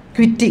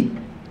ക്വിറ്റിങ്.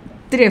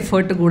 ഇത്തിരി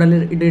എഫേർട്ട് കൂടുതൽ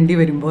ഇടേണ്ടി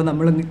വരുമ്പോൾ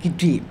നമ്മളൊന്ന്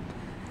ക്വിറ്റ് ചെയ്യും.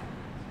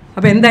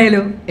 അപ്പോൾ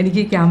എന്തായാലും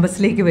എനിക്ക്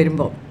ക്യാമ്പസിലേക്ക്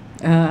വരുമ്പോൾ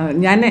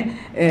ഞാൻ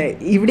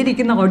ഇവിടെ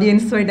ഇരിക്കുന്ന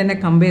ഓഡിയൻസുമായിട്ട് എന്നെ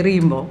കമ്പയർ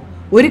ചെയ്യുമ്പോൾ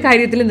ഒരു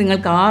കാര്യത്തിൽ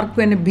നിങ്ങൾക്ക്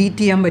ആർക്കും എന്നെ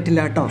ബീറ്റ് ചെയ്യാൻ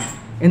പറ്റില്ല കേട്ടോ.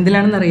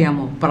 എന്തിലാണെന്ന്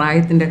അറിയാമോ?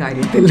 പ്രായത്തിൻ്റെ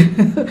കാര്യത്തിൽ.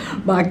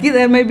 ബാക്കി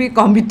there may be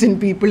competent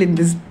people in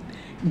this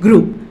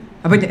group.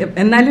 അപ്പോൾ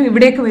എന്നാലും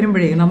ഇവിടേക്ക്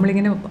വരുമ്പോഴേ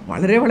നമ്മളിങ്ങനെ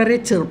വളരെ വളരെ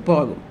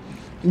ചെറുപ്പമാകും.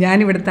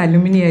 ഞാനിവിടുത്തെ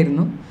അലുമിനി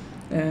ആയിരുന്നു.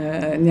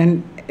 ഞാൻ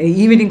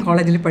ഈവനിങ്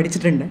കോളേജിൽ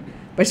പഠിച്ചിട്ടുണ്ട്.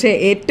 പക്ഷേ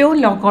ഏറ്റവും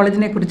ലോ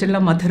കോളേജിനെ കുറിച്ചുള്ള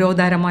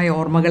മധുരോദാരമായ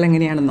ഓർമ്മകൾ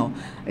എങ്ങനെയാണെന്നോ,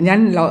 ഞാൻ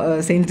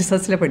സെയിൻറ്റ്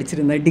ത്രിസസിൽ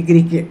പഠിച്ചിരുന്നത്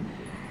ഡിഗ്രിക്ക്.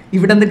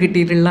 ഇവിടെ നിന്ന്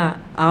കിട്ടിയിട്ടുള്ള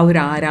ആ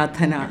ഒരു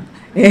ആരാധന,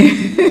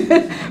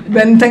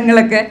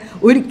 ബന്ധങ്ങളൊക്കെ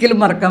ഒരിക്കലും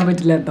മറക്കാൻ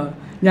പറ്റില്ല കേട്ടോ.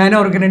 ഞാൻ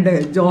ഓർക്കുന്നുണ്ട്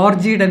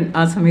ജോർജ് ഈഡൻ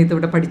ആ സമയത്ത്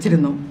ഇവിടെ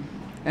പഠിച്ചിരുന്നു.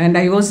 And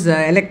I was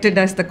elected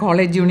as the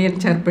college union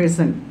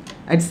chairperson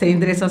at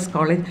saint Teresa's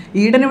college.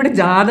 Eden ഇവിടെ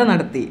ജാഥ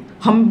നടത്തി,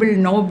 ഹംബിൾ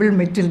നോബിൾ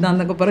മെറ്റിൽഡ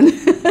എന്നൊക്കെ പറഞ്ഞ്.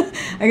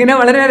 അങ്ങനെ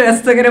വളരെ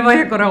രസകരമായ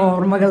കുറേ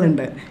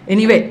ഓർമ്മകളുണ്ട്.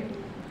 എനിവേ,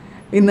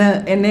 ഇന്ന്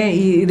എന്നെ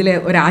ഈ ഇതിലെ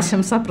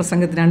ഒരാശംസാ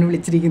പ്രസംഗത്തിനാണ്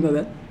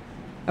വിളിച്ചിരിക്കുന്നത്.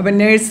 അപ്പം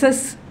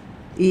നേഴ്സസ്,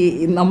 ഈ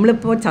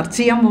നമ്മളിപ്പോൾ ചർച്ച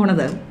ചെയ്യാൻ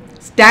പോണത്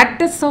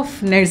സ്റ്റാറ്റസ് ഓഫ്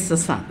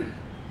നേഴ്സസാണ്.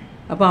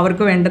 അപ്പോൾ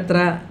അവർക്ക് വേണ്ടത്ര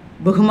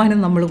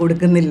ബഹുമാനം നമ്മൾ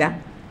കൊടുക്കുന്നില്ല.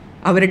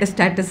 അവരുടെ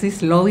status is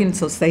law in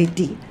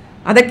society.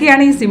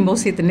 അതൊക്കെയാണ് ഈ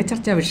സിമ്പോസിയത്തിൻ്റെ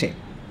ചർച്ചാ വിഷയം.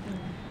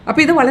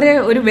 അപ്പോൾ ഇത് വളരെ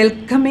ഒരു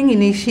വെൽക്കമിങ്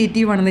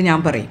ഇനീഷ്യേറ്റീവാണെന്ന് ഞാൻ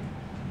പറയും.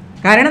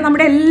 കാരണം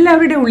നമ്മുടെ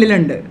എല്ലാവരുടെയും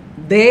ഉള്ളിലുണ്ട്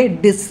they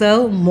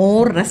deserve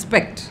more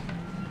respect,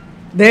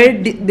 they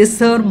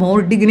deserve more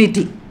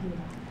dignity.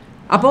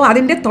 അപ്പോൾ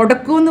അതിൻ്റെ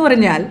തുടക്കം എന്ന്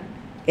പറഞ്ഞാൽ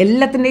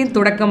എല്ലാത്തിൻ്റെയും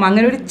തുടക്കം,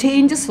 അങ്ങനെ ഒരു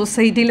ചേഞ്ച്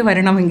സൊസൈറ്റിയിൽ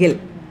വരണമെങ്കിൽ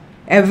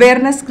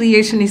awareness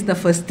creation is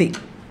the first thing.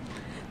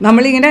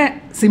 നമ്മളിങ്ങനെ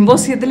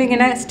സിമ്പോസിയത്തിൽ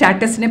ഇങ്ങനെ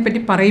സ്റ്റാറ്റസിനെ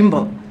പറ്റി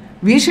പറയുമ്പോൾ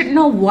we should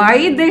know why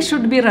they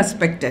should be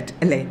respected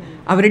അല്ലേ?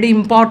 അവരുടെ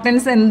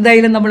ഇമ്പോർട്ടൻസ്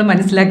എന്തായാലും നമ്മൾ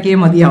മനസ്സിലാക്കിയേ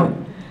മതിയാവും.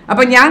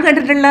 അപ്പോൾ ഞാൻ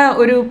കണ്ടിട്ടുള്ള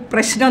ഒരു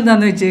പ്രശ്നം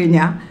എന്താണെന്ന് വെച്ച്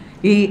കഴിഞ്ഞാൽ,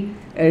 ഈ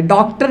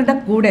ഡോക്ടറുടെ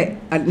കൂടെ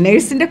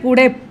നേഴ്സിൻ്റെ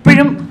കൂടെ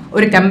എപ്പോഴും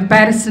ഒരു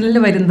കമ്പാരിസണിൽ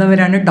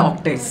വരുന്നവരാണ്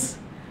ഡോക്ടേഴ്സ്.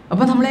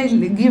 അപ്പോൾ നമ്മൾ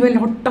give a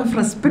lot of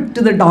respect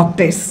to the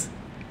doctors.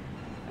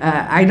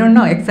 I don't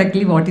know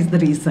exactly what is the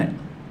reason.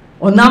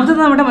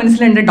 ഒന്നാമത്തത് നമ്മുടെ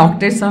മനസ്സിലുണ്ട്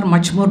doctors are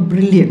much more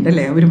brilliant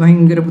അല്ലേ? അവർ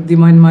ഭയങ്കര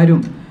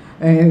ബുദ്ധിമാന്മാരും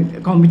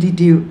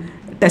കോമ്പറ്റീറ്റീവ്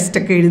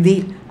ടെസ്റ്റൊക്കെ എഴുതി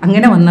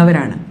അങ്ങനെ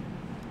വന്നവരാണ്.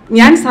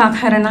 ഞാൻ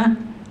സാധാരണ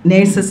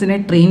നേഴ്സസിനെ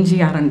ട്രെയിൻ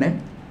ചെയ്യാറുണ്ട്.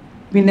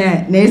 പിന്നെ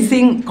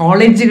നേഴ്സിംഗ്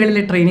കോളേജുകളിൽ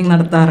ട്രെയിനിങ്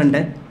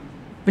നടത്താറുണ്ട്.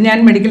 ഇപ്പം ഞാൻ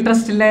മെഡിക്കൽ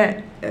ട്രസ്റ്റിലെ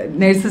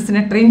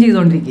നേഴ്സസിനെ ട്രെയിൻ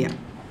ചെയ്തുകൊണ്ടിരിക്കുക,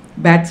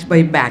 ബാച്ച് ബൈ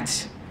ബാച്ച്.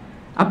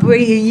 അപ്പോൾ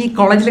ഈ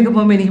കോളേജിലൊക്കെ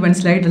പോകുമ്പോൾ എനിക്ക്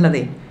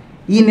മനസ്സിലായിട്ടുള്ളതേ,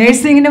 ഈ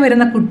നേഴ്സിങ്ങിന്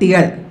വരുന്ന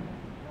കുട്ടികൾ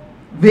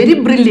വെരി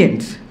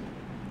ബ്രില്യൻറ്റ്,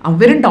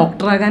 അവരും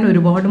ഡോക്ടറാകാൻ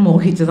ഒരുപാട്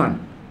മോഹിച്ചതാണ്.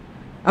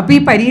 അപ്പോൾ ഈ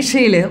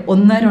പരീക്ഷയിൽ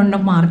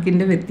 1-2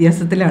 മാർക്കിൻ്റെ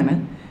വ്യത്യാസത്തിലാണ്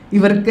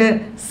ഇവർക്ക്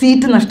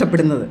സീറ്റ്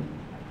നഷ്ടപ്പെടുന്നത്.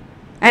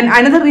 And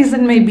another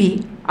reason may be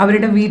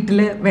അവരുടെ വീട്ടിൽ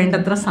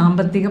വേണ്ടത്ര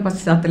സാമ്പത്തിക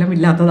പശ്ചാത്തലം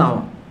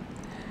ഇല്ലാത്തതാവാം.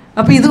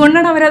 അപ്പോൾ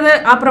ഇതുകൊണ്ടാണ് അവരത്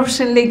ആ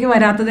പ്രൊഫഷനിലേക്ക്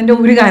വരാത്തതിൻ്റെ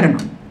ഒരു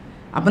കാരണം.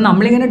 അപ്പോൾ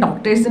നമ്മളിങ്ങനെ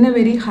ഡോക്ടേഴ്സിനെ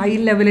വെരി ഹൈ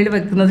ലെവലിൽ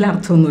വെക്കുന്നതിൽ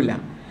അർത്ഥമൊന്നുമില്ല.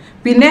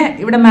 പിന്നെ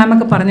ഇവിടെ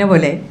മാമൊക്കെ പറഞ്ഞ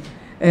പോലെ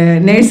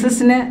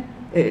നേഴ്സസിന്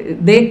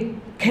they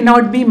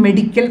cannot be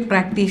medical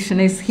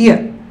practitioners here.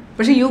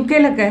 പക്ഷേ UK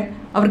യിലൊക്കെ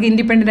അവർക്ക്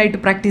ഇൻഡിപെൻഡൻ്റ് ആയിട്ട്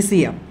പ്രാക്ടീസ്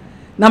ചെയ്യാം.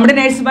 നമ്മുടെ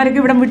നേഴ്സുമാർക്ക്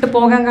ഇവിടെ വിട്ട്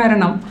പോകാൻ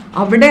കാരണം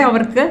അവിടെ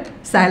അവർക്ക്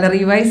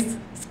സാലറി വൈസ്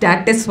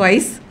സ്റ്റാറ്റസ്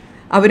വൈസ്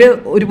അവർ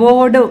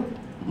ഒരുപാട്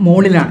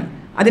മുകളിലാണ്.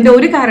 അതിൻ്റെ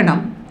ഒരു കാരണം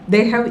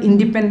they have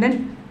independent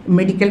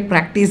medical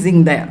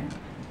practising there.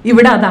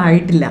 ഇവിടെ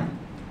അതായിട്ടില്ല.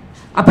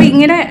 അപ്പോൾ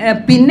ഇങ്ങനെ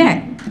പിന്നെ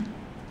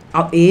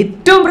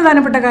ഏറ്റവും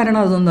പ്രധാനപ്പെട്ട കാരണം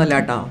അതൊന്നുമല്ല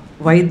കേട്ടോ.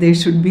 Why they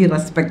should be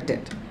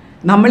respected.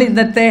 നമ്മൾ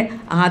ഇന്നത്തെ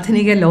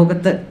ആധുനിക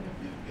ലോകത്ത്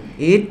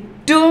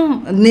ഏറ്റവും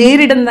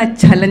നേരിടുന്ന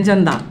ചലഞ്ച്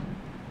എന്താ?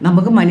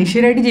 നമുക്ക്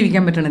മനുഷ്യരായിട്ട്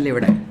ജീവിക്കാൻ പറ്റണല്ലേ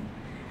ഇവിടെ.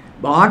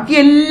 ബാക്കി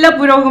എല്ലാ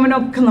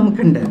പുരോഗമനമൊക്കെ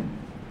നമുക്കുണ്ട്.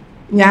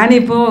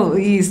 ഞാനിപ്പോൾ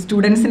ഈ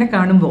സ്റ്റുഡൻസിനെ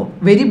കാണുമ്പോൾ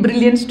വെരി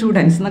ബ്രില്യൻറ്റ്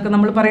സ്റ്റുഡൻസ് എന്നൊക്കെ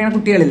നമ്മൾ പറയുന്ന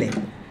കുട്ടികളില്ലേ,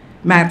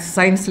 മാത്സ്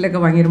സയൻസിലൊക്കെ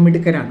ഭയങ്കര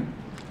മിടുക്കരാണ്.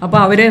 അപ്പോൾ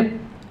അവർ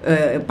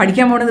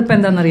പഠിക്കാൻ പോകുന്നത് ഇപ്പോൾ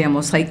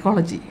എന്താണെന്നറിയാമോ?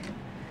 സൈക്കോളജി.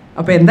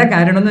 അപ്പോൾ എന്താ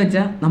കാരണം എന്ന്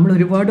വെച്ചാൽ നമ്മൾ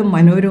ഒരുപാട്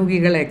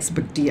മനോരോഗികളെ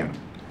എക്സ്പെക്റ്റ് ചെയ്യണം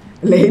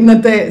അല്ലേ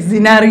ഇന്നത്തെ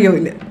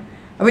സിനാറിയോയിൽ.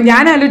 അപ്പോൾ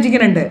ഞാൻ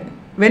ആലോചിക്കുന്നുണ്ട്,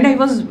 when I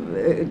was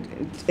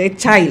A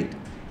child,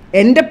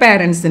 എൻ്റെ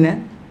പാരൻസിന്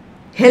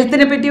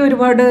ഹെൽത്തിനെ പറ്റി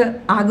ഒരുപാട്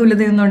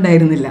ആകുലതയൊന്നും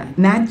ഉണ്ടായിരുന്നില്ല.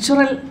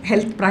 നാച്ചുറൽ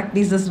ഹെൽത്ത്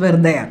പ്രാക്ടീസസ്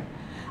വെറുതെയാണ്.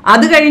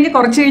 അത് കഴിഞ്ഞ്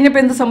കുറച്ച്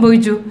കഴിഞ്ഞപ്പോൾ എന്ത്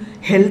സംഭവിച്ചു?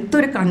 ഹെൽത്ത്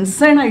ഒരു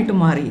കൺസേൺ ആയിട്ട്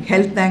മാറി.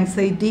 ഹെൽത്ത്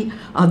ആങ്സൈറ്റി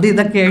അത്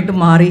ഇതൊക്കെ ആയിട്ട്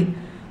മാറി.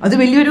 അത്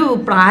വലിയൊരു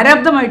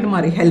പ്രാരാബ്ധമായിട്ട്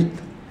മാറി ഹെൽത്ത്.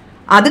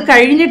 അത്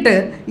കഴിഞ്ഞിട്ട്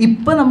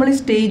ഇപ്പോൾ നമ്മൾ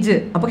സ്റ്റേജ്,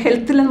 അപ്പോൾ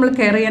ഹെൽത്തിൽ നമ്മൾ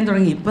കെയർ ചെയ്യാൻ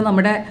തുടങ്ങി. ഇപ്പോൾ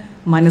നമ്മുടെ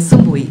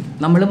മനസ്സും പോയി,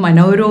 നമ്മൾ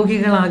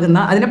മനോരോഗികളാകുന്ന,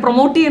 അതിനെ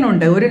പ്രൊമോട്ട്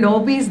ചെയ്യാനുണ്ട്. ഒരു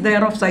lobby is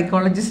there of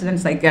psychologist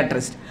and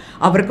psychiatrist.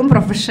 അവർക്കും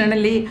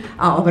പ്രൊഫഷണലി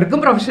അവർക്കും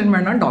പ്രൊഫഷൻ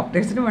വേണം,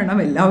 ഡോക്ടേഴ്സിനും വേണം,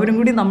 എല്ലാവരും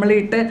കൂടി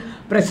നമ്മളിട്ട്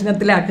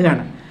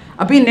പ്രശ്നത്തിലാക്കുകയാണ്.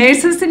 അപ്പോൾ ഈ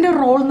നേഴ്സസിൻ്റെ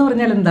റോൾ എന്ന്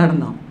പറഞ്ഞാൽ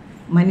എന്താണെന്നോ?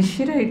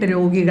 മനുഷ്യരായിട്ട്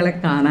രോഗികളെ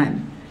കാണാൻ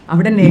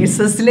അവിടെ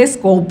നേഴ്സസിലെ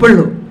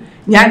സ്കോപ്പുള്ളൂ.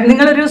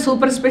 നിങ്ങളൊരു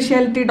സൂപ്പർ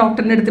സ്പെഷ്യാലിറ്റി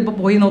ഡോക്ടറിൻ്റെ അടുത്ത് ഇപ്പോൾ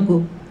പോയി നോക്കൂ,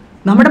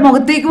 നമ്മുടെ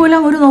മുഖത്തേക്ക് പോലും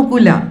അവർ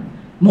നോക്കൂല,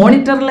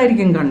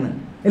 മോണിറ്ററിലായിരിക്കും കണ്ണ്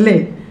അല്ലേ.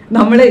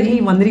 നമ്മൾ ഈ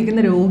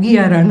വന്നിരിക്കുന്ന രോഗി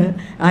ആരാണ്,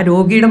 ആ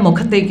രോഗിയുടെ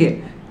മുഖത്തേക്ക്.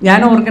 ഞാൻ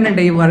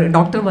ഓർക്കുന്നുണ്ട്, ഈ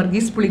ഡോക്ടർ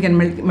വർഗീസ് പുളിക്കൻ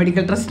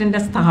മെഡിക്കൽ ട്രസ്റ്റിൻ്റെ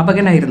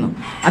സ്ഥാപകനായിരുന്നു.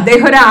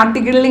 അദ്ദേഹം ഒരു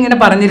ആർട്ടിക്കിളിൽ ഇങ്ങനെ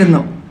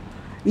പറഞ്ഞിരുന്നു,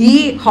 ഈ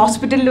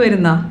ഹോസ്പിറ്റലിൽ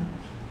വരുന്ന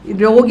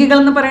രോഗികൾ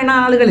എന്ന് പറയുന്ന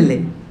ആളുകളില്ലേ,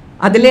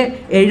 അതിൽ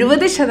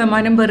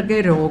 70% പേർക്ക്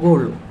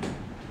രോഗമുള്ളൂ.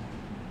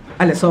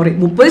 അല്ല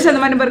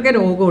 30% പേർക്ക്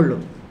രോഗമുള്ളൂ.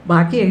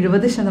 ബാക്കി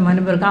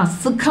 70% പേർക്ക്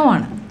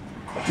അസുഖമാണ്.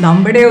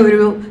 നമ്മുടെ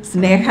ഒരു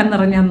സ്നേഹം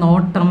നിറഞ്ഞ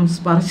നോട്ടം,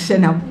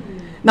 സ്പർശനം,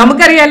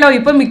 നമുക്കറിയാലോ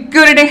ഇപ്പം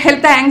മിക്കവരുടെ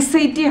ഹെൽത്ത്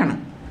ആങ്സൈറ്റിയാണ്.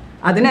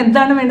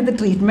 അതിനെന്താണ് വേണ്ടത്?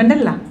 ട്രീറ്റ്മെൻ്റ്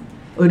അല്ല,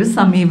 ഒരു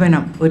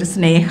സമീപനം, ഒരു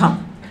സ്നേഹം.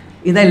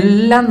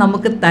 ഇതെല്ലാം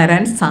നമുക്ക്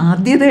തരാൻ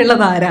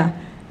സാധ്യതയുള്ളത് ആരാ?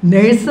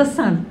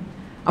 നേഴ്സസാണ്.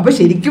 അപ്പോൾ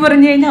ശരിക്കും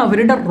പറഞ്ഞു കഴിഞ്ഞാൽ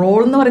അവരുടെ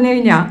റോൾ എന്ന് പറഞ്ഞു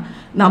കഴിഞ്ഞാൽ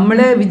നമ്മൾ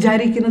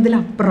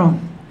വിചാരിക്കുന്നതിലപ്പുറം.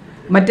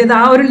 മറ്റേത്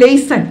ആ ഒരു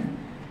ലേസൺ,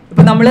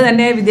 ഇപ്പം നമ്മൾ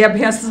തന്നെ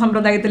വിദ്യാഭ്യാസ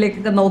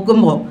സമ്പ്രദായത്തിലേക്കൊക്കെ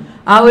നോക്കുമ്പോൾ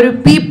ആ ഒരു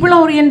പീപ്പിൾ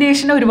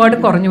ഓറിയൻറ്റേഷൻ ഒരുപാട്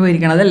കുറഞ്ഞു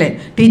പോയിരിക്കണം. അതല്ലേ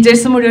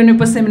ടീച്ചേഴ്സ് മുഴുവനും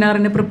ഇപ്പോൾ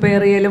സെമിനാറിന്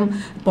പ്രിപ്പയർ ചെയ്യലും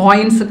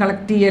പോയിൻറ്റ്സ്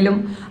കളക്ട് ചെയ്യലും.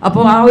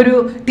 അപ്പോൾ ആ ഒരു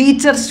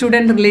ടീച്ചർ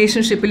സ്റ്റുഡൻറ്റ്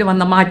റിലേഷൻഷിപ്പിൽ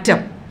വന്ന മാറ്റം.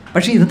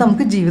 പക്ഷേ ഇത്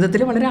നമുക്ക്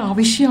ജീവിതത്തിൽ വളരെ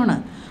ആവശ്യമാണ്.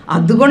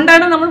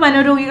 അതുകൊണ്ടാണ് നമ്മൾ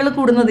മനോരോഗികൾ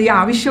കൂടുന്നത്. ഈ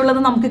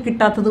ആവശ്യമുള്ളത് നമുക്ക്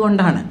കിട്ടാത്തത്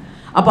കൊണ്ടാണ്.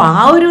 അപ്പോൾ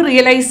ആ ഒരു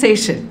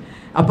റിയലൈസേഷൻ,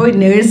 അപ്പോൾ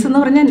നേഴ്സ് എന്ന്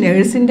പറഞ്ഞാൽ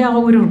നേഴ്സിൻ്റെ ആ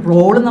ഒരു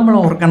റോള് നമ്മൾ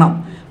ഓർക്കണം.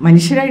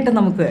 മനുഷ്യരായിട്ട്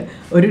നമുക്ക്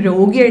ഒരു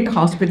രോഗിയായിട്ട്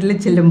ഹോസ്പിറ്റലിൽ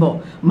ചെല്ലുമ്പോൾ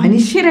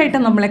മനുഷ്യരായിട്ട്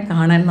നമ്മളെ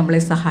കാണാൻ നമ്മളെ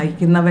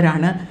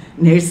സഹായിക്കുന്നവരാണ്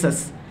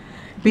നേഴ്സസ്.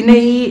 പിന്നെ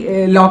ഈ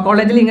ലോ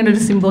കോളേജിൽ ഇങ്ങനെ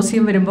ഒരു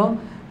സിമ്പോസിയം വരുമ്പോൾ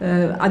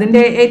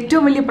അതിൻ്റെ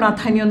ഏറ്റവും വലിയ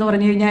പ്രാധാന്യം എന്ന്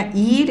പറഞ്ഞു കഴിഞ്ഞാൽ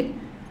ഈ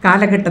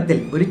കാലഘട്ടത്തിൽ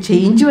ഒരു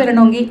ചേഞ്ച്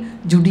വരണമെങ്കിൽ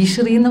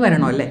ജുഡീഷ്യറി എന്ന്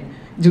വരണം അല്ലേ.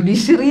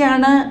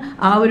 ജുഡീഷ്യറിയാണ്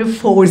ആ ഒരു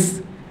ഫോഴ്സ്.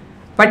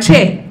 പക്ഷേ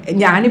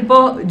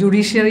ഞാനിപ്പോൾ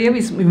ജുഡീഷ്യറിയെ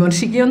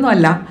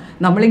വിമർശിക്കുകയൊന്നുമല്ല.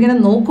 നമ്മളിങ്ങനെ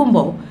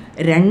നോക്കുമ്പോൾ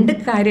രണ്ട്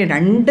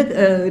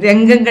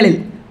രംഗങ്ങളിൽ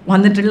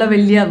വന്നിട്ടുള്ള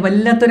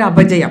വല്ലാത്തൊരു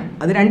അപജയം.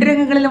 അത് 2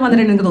 രംഗങ്ങളിലും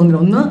വന്നിട്ടുണ്ട് എനിക്ക് തോന്നുന്നു.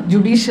 ഒന്ന്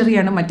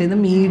ജുഡീഷ്യറിയാണ്, മറ്റേത്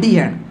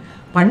മീഡിയയാണ്.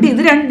 പണ്ട്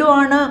ഇത്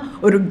രണ്ടുമാണ്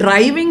ഒരു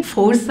ഡ്രൈവിംഗ്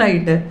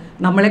ഫോഴ്സായിട്ട്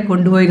നമ്മളെ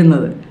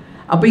കൊണ്ടുപോയിരുന്നത്.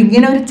 അപ്പോൾ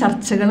ഇങ്ങനെ ഒരു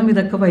ചർച്ചകളും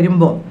ഇതൊക്കെ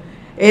വരുമ്പോൾ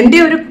എൻ്റെ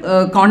ഒരു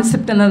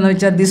കോൺസെപ്റ്റ് എന്താണെന്ന്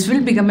വെച്ചാൽ this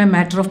will become A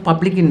matter of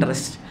public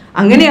interest.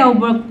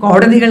 അങ്ങനെയാവുമ്പോൾ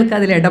കോടതികൾക്ക്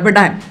അതിൽ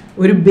ഇടപെടാൻ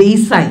ഒരു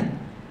ബേസായി.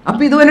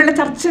 അപ്പോൾ ഇതുപോലെയുള്ള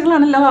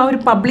ചർച്ചകളാണല്ലോ ആ ഒരു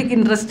പബ്ലിക്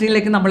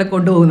ഇൻട്രസ്റ്റിലേക്ക് നമ്മളെ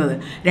കൊണ്ടുപോകുന്നത്.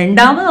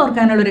 രണ്ടാമത്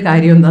ഓർക്കാനുള്ളൊരു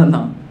കാര്യം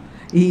എന്താണെന്നോ,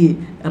 ഈ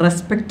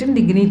റെസ്പെക്റ്റും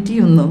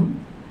ഡിഗ്നിറ്റിയും ഒന്നും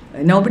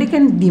നോബഡി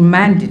ക്യാൻ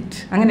ഡിമാൻഡ് ഇറ്റ്.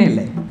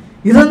 അങ്ങനെയല്ലേ?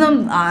 ഇതൊന്നും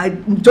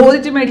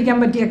ചോദിച്ച് മേടിക്കാൻ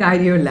പറ്റിയ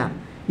കാര്യമല്ല.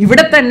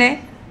 ഇവിടെ തന്നെ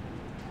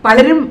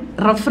പലരും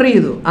റെഫർ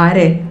ചെയ്തു.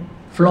 ആരെ?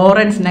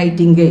 ഫ്ലോറൻസ്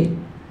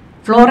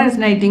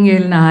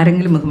നൈറ്റിംഗേലിനെ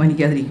ആരെങ്കിലും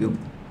ബഹുമാനിക്കാതിരിക്കുമോ?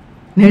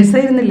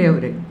 നേഴ്സായിരുന്നില്ലേ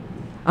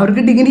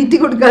അവർക്ക് ഡിഗ്നിറ്റി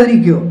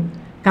കൊടുക്കാതിരിക്കുമോ?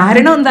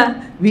 കാരണം എന്താ?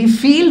 We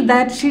feel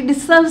that she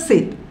deserves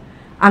it.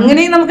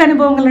 അങ്ങനെയും നമുക്ക്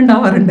അനുഭവങ്ങൾ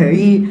ഉണ്ടാവാറുണ്ട്.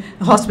 ഈ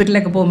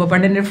ഹോസ്പിറ്റലിലൊക്കെ പോകുമ്പോൾ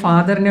പണ്ട് എൻ്റെ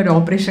ഫാദറിന് ഒരു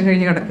ഓപ്പറേഷൻ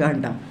കഴിഞ്ഞ്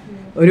കിടക്കാറുണ്ട്,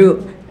 ഒരു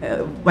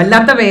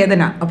വല്ലാത്ത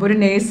വേദന. അപ്പോൾ ഒരു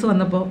നേഴ്സ്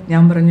വന്നപ്പോൾ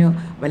ഞാൻ പറഞ്ഞു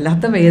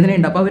വല്ലാത്ത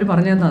വേദനയുണ്ട്. അപ്പോൾ അവർ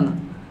പറഞ്ഞു തന്നു,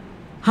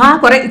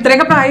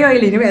 ഇത്രയൊക്കെ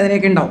പ്രായമായില്ലേ, ഇനി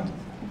വേദനയൊക്കെ ഉണ്ടാവും.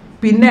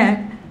 പിന്നെ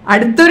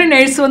അടുത്തൊരു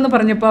നേഴ്സ് വന്ന്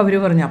പറഞ്ഞപ്പോൾ അവർ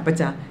പറഞ്ഞു,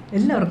 അപ്പച്ചാ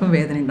എല്ലാവർക്കും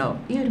വേദന ഉണ്ടാവും,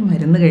 ഈ ഒരു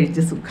മരുന്ന്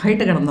കഴിച്ച്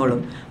സുഖമായിട്ട് കിടന്നോളൂ.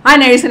 ആ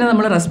നേഴ്സിനെ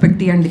നമ്മൾ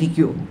റെസ്പെക്റ്റ്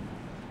ചെയ്യാണ്ടിരിക്കുമോ?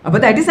 അപ്പോൾ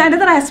ദാറ്റ് ഈസ്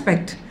അനദർ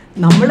ആസ്പെക്റ്റ്.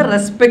 നമ്മൾ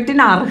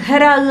റെസ്പെക്റ്റിന്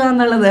അർഹരാകുക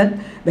എന്നുള്ളത്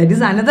that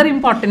is another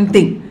important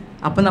thing.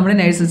 അപ്പോൾ നമ്മുടെ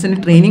നേഴ്സസിന്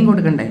ട്രെയിനിങ്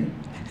കൊടുക്കണ്ടേ?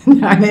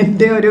 ഞാൻ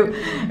എൻ്റെ ഒരു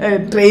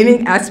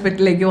ട്രെയിനിങ്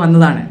ആസ്പെക്റ്റിലേക്ക്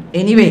വന്നതാണ്.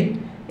 Anyway,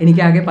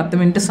 എനിക്കാകെ 10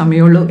 minute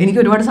സമയമുള്ളൂ. എനിക്ക്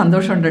ഒരുപാട്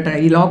സന്തോഷമുണ്ട് കേട്ടോ.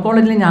 ഈ ലോ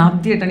കോളേജിൽ ഞാൻ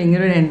ആദ്യമായിട്ടാണ്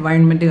ഇങ്ങനൊരു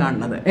എൻവയൺമെൻറ്റ്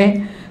കാണുന്നത്.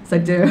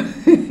 Such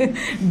A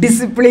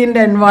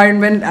disciplined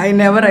environment. I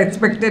never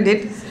expected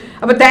it.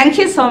 അപ്പോൾ thank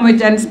you so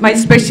much. And my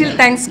special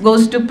thanks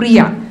goes to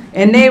പ്രിയ.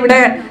 എന്നെ ഇവിടെ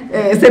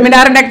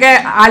സെമിനാറിനൊക്കെ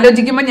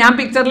ആലോചിക്കുമ്പോൾ ഞാൻ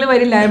പിക്ചറിൽ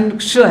വരില്ല. I am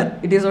sure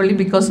it is only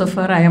because of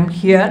her I am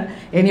here.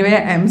 Anyway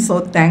I M so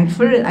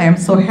thankful, I M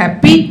so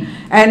happy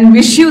and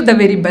wish you the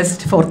very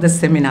best for this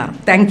seminar.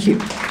 Thank you.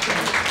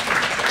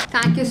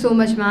 Thank you so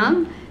much ma'am.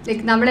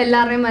 Like നമ്മുടെ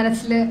എല്ലാവരുടെയും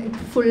മനസ്സിൽ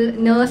full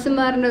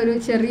നേഴ്സുമാരുടെ ഒരു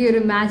ചെറിയൊരു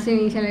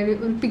imagination അല്ലെങ്കിൽ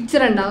ഒരു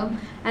picture ഉണ്ടാവും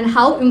and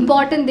how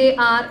important they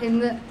are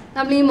എന്ന്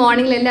നമ്മൾ ഈ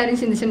മോർണിംഗിൽ എല്ലാവരും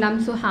ചിന്തിച്ചിട്ടുണ്ടാകും.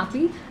 So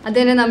happy. അത്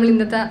തന്നെ നമ്മൾ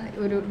ഇന്നത്തെ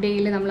ഒരു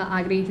ഡേയിൽ നമ്മൾ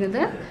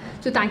ആഗ്രഹിക്കുന്നത്.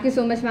 So thank you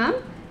so much ma'am.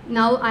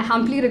 Now I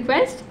humbly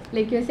request,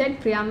 like you said,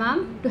 Priya ma'am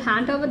to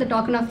hand over the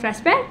token of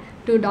respect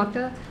to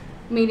doctor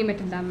Mary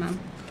Metilda ma'am.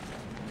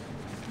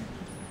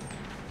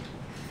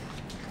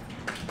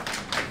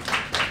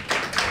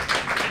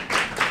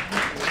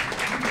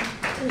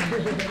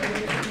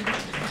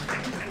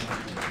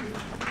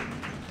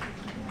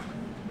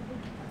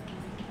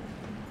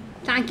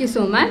 Thank you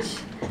so much.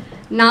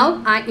 Now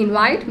I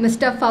invite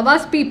Mr.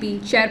 Fawaz PP,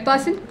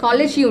 Chairperson,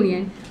 College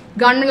Union,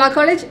 Govt Law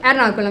College,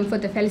 Ernakulam for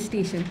the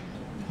felicitation.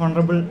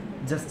 Honorable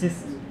Justice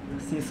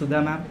C. Sudha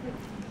ma'am,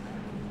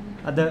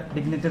 other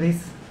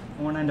dignitaries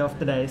on and off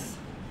the dais.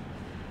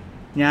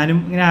 ഞാനും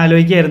ഇങ്ങനെ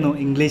ആലോചിക്കായിരുന്നു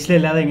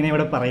ഇംഗ്ലീഷിലല്ലാതെ എങ്ങനെ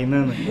ഇവിടെ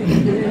പറയുന്നതെന്ന്.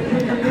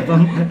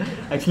 അപ്പം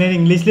actually ഞാൻ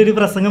ഇംഗ്ലീഷിലൊരു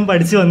പ്രസംഗം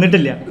പഠിച്ചു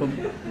വന്നിട്ടില്ല. അപ്പം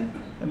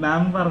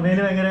മാം പറഞ്ഞതിൽ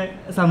ഭയങ്കര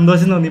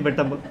സന്തോഷം തോന്നി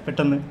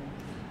പെട്ടെന്ന്.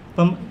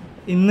 അപ്പം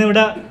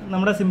ഇന്നിവിടെ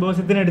നമ്മുടെ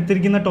സിമ്പോസിയത്തിന്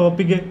എടുത്തിരിക്കുന്ന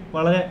ടോപ്പിക്ക്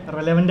വളരെ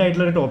റെലവൻ്റ്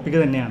ആയിട്ടുള്ളൊരു ടോപ്പിക്ക്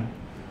തന്നെയാണ്.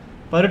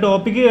 അപ്പോൾ ഒരു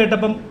ടോപ്പിക്ക്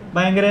കേട്ടപ്പം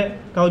ഭയങ്കര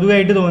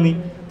കൗതുകമായിട്ട് തോന്നി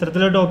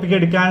ഇത്തരത്തിലൊരു ടോപ്പിക്ക്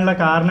എടുക്കാനുള്ള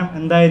കാരണം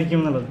എന്തായിരിക്കും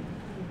എന്നുള്ളത്.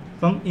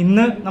 അപ്പം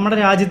ഇന്ന് നമ്മുടെ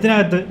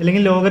രാജ്യത്തിനകത്ത്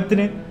അല്ലെങ്കിൽ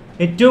ലോകത്തിന്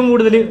ഏറ്റവും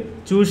കൂടുതൽ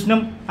ചൂഷണം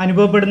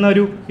അനുഭവപ്പെടുന്ന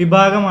ഒരു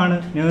വിഭാഗമാണ്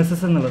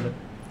നേഴ്സസ് എന്നുള്ളത്.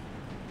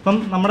 അപ്പം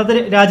നമ്മുടെ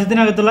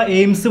രാജ്യത്തിനകത്തുള്ള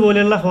എയിംസ്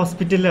പോലെയുള്ള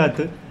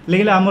ഹോസ്പിറ്റലിനകത്ത്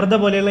അല്ലെങ്കിൽ അമൃത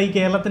പോലെയുള്ള ഈ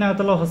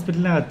കേരളത്തിനകത്തുള്ള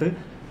ഹോസ്പിറ്റലിനകത്ത്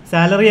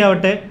സാലറി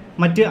ആവട്ടെ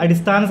മറ്റ്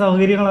അടിസ്ഥാന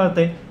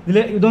സൗകര്യങ്ങളാകട്ടെ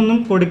ഇതൊന്നും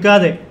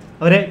കൊടുക്കാതെ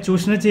അവരെ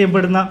ചൂഷണം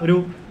ചെയ്യപ്പെടുന്ന ഒരു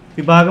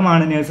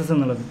വിഭാഗമാണ് നേഴ്സസ്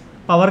എന്നുള്ളത്.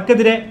 അപ്പോൾ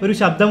അവർക്കെതിരെ ഒരു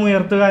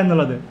ശബ്ദമുയർത്തുക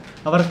എന്നുള്ളത്,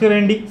 അവർക്ക്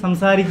വേണ്ടി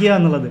സംസാരിക്കുക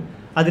എന്നുള്ളത്,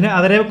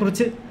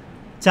 അവരെക്കുറിച്ച്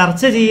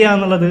ചർച്ച ചെയ്യുക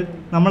എന്നുള്ളത്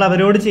നമ്മൾ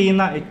അവരോട്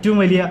ചെയ്യുന്ന ഏറ്റവും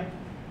വലിയ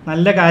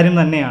നല്ല കാര്യം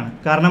തന്നെയാണ്.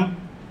 കാരണം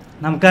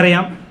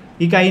നമുക്കറിയാം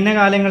ഈ കഴിഞ്ഞ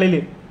കാലങ്ങളിൽ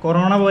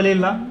കൊറോണ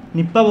പോലെയുള്ള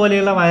നിപ്പ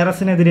പോലെയുള്ള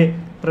വൈറസിനെതിരെ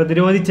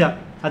പ്രതിരോധിച്ച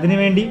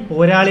അതിനുവേണ്ടി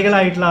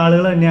പോരാളികളായിട്ടുള്ള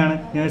ആളുകൾ തന്നെയാണ്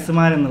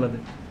നേഴ്സുമാരെന്നുള്ളത്.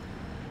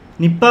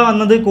 നിപ്പ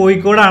വന്നത്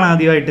കോഴിക്കോടാണ്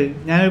ആദ്യമായിട്ട്.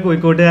 ഞാനൊരു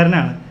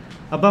കോഴിക്കോട്ടുകാരനാണ്.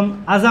 അപ്പം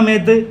ആ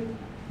സമയത്ത്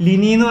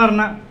ലിനി എന്ന്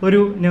പറഞ്ഞ ഒരു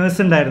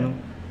നേഴ്സ് ഉണ്ടായിരുന്നു.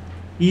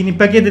 ഈ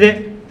നിപ്പയ്ക്കെതിരെ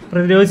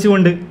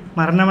പ്രതിരോധിച്ചുകൊണ്ട്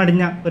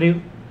മരണമടിഞ്ഞ ഒരു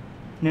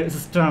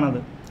സിസ്റ്ററാണത്.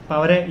 അപ്പോൾ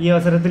അവരെ ഈ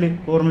അവസരത്തിൽ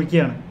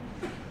ഓർമ്മിക്കുകയാണ്.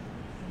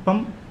 അപ്പം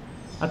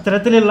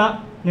അത്തരത്തിലുള്ള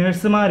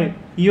നേഴ്സുമാർ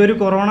ഈ ഒരു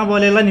കൊറോണ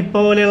പോലെയുള്ള നിപ്പ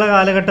പോലെയുള്ള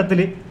കാലഘട്ടത്തിൽ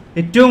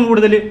ഏറ്റവും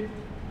കൂടുതൽ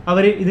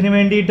അവർ ഇതിനു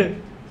വേണ്ടിയിട്ട്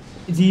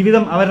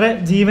അവരുടെ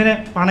ജീവനെ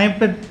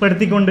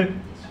പണയപ്പെടുത്തിക്കൊണ്ട്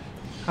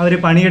അവർ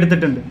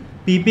പണിയെടുത്തിട്ടുണ്ട്.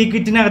 PP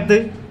കിറ്റിനകത്ത്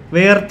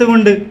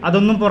വേർത്തുകൊണ്ട്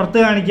അതൊന്നും പുറത്ത്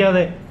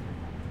കാണിക്കാതെ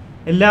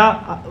എല്ലാ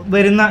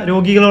വരുന്ന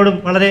രോഗികളോടും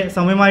വളരെ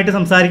സൗമ്യമായിട്ട്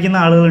സംസാരിക്കുന്ന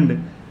ആളുകളുണ്ട്.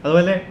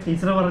 അതുപോലെ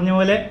ടീച്ചർ പറഞ്ഞ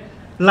പോലെ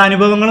ഉള്ള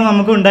അനുഭവങ്ങൾ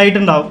നമുക്ക്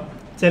ഉണ്ടായിട്ടുണ്ടാവും.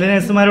 ചില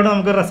നഴ്സുമാരോട്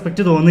നമുക്ക്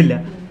റെസ്പെക്റ്റ് തോന്നില്ല.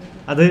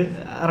 അത്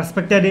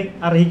റെസ്പെക്റ്റ് അത്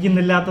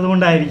അർഹിക്കുന്നില്ലാത്തത്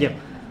കൊണ്ടായിരിക്കാം.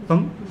 അപ്പം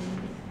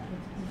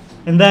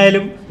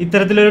എന്തായാലും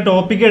ഇത്തരത്തിലൊരു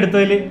ടോപ്പിക്ക്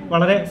എടുത്തതിൽ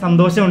വളരെ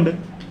സന്തോഷമുണ്ട്.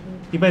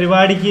 ഈ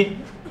പരിപാടിക്ക്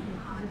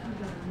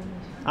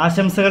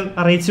ആശംസകൾ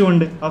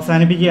അറിയിച്ചുകൊണ്ട്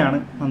അവസാനിപ്പിക്കുകയാണ്.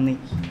 നന്ദി.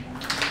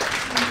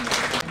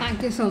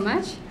 Thank you so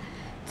much.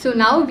 So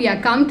now we are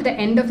come to the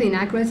end of the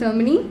inaugural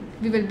ceremony.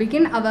 We will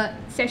begin our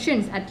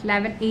sessions at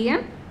 11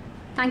 a.m.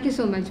 Thank you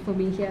so much for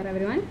being here,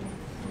 everyone.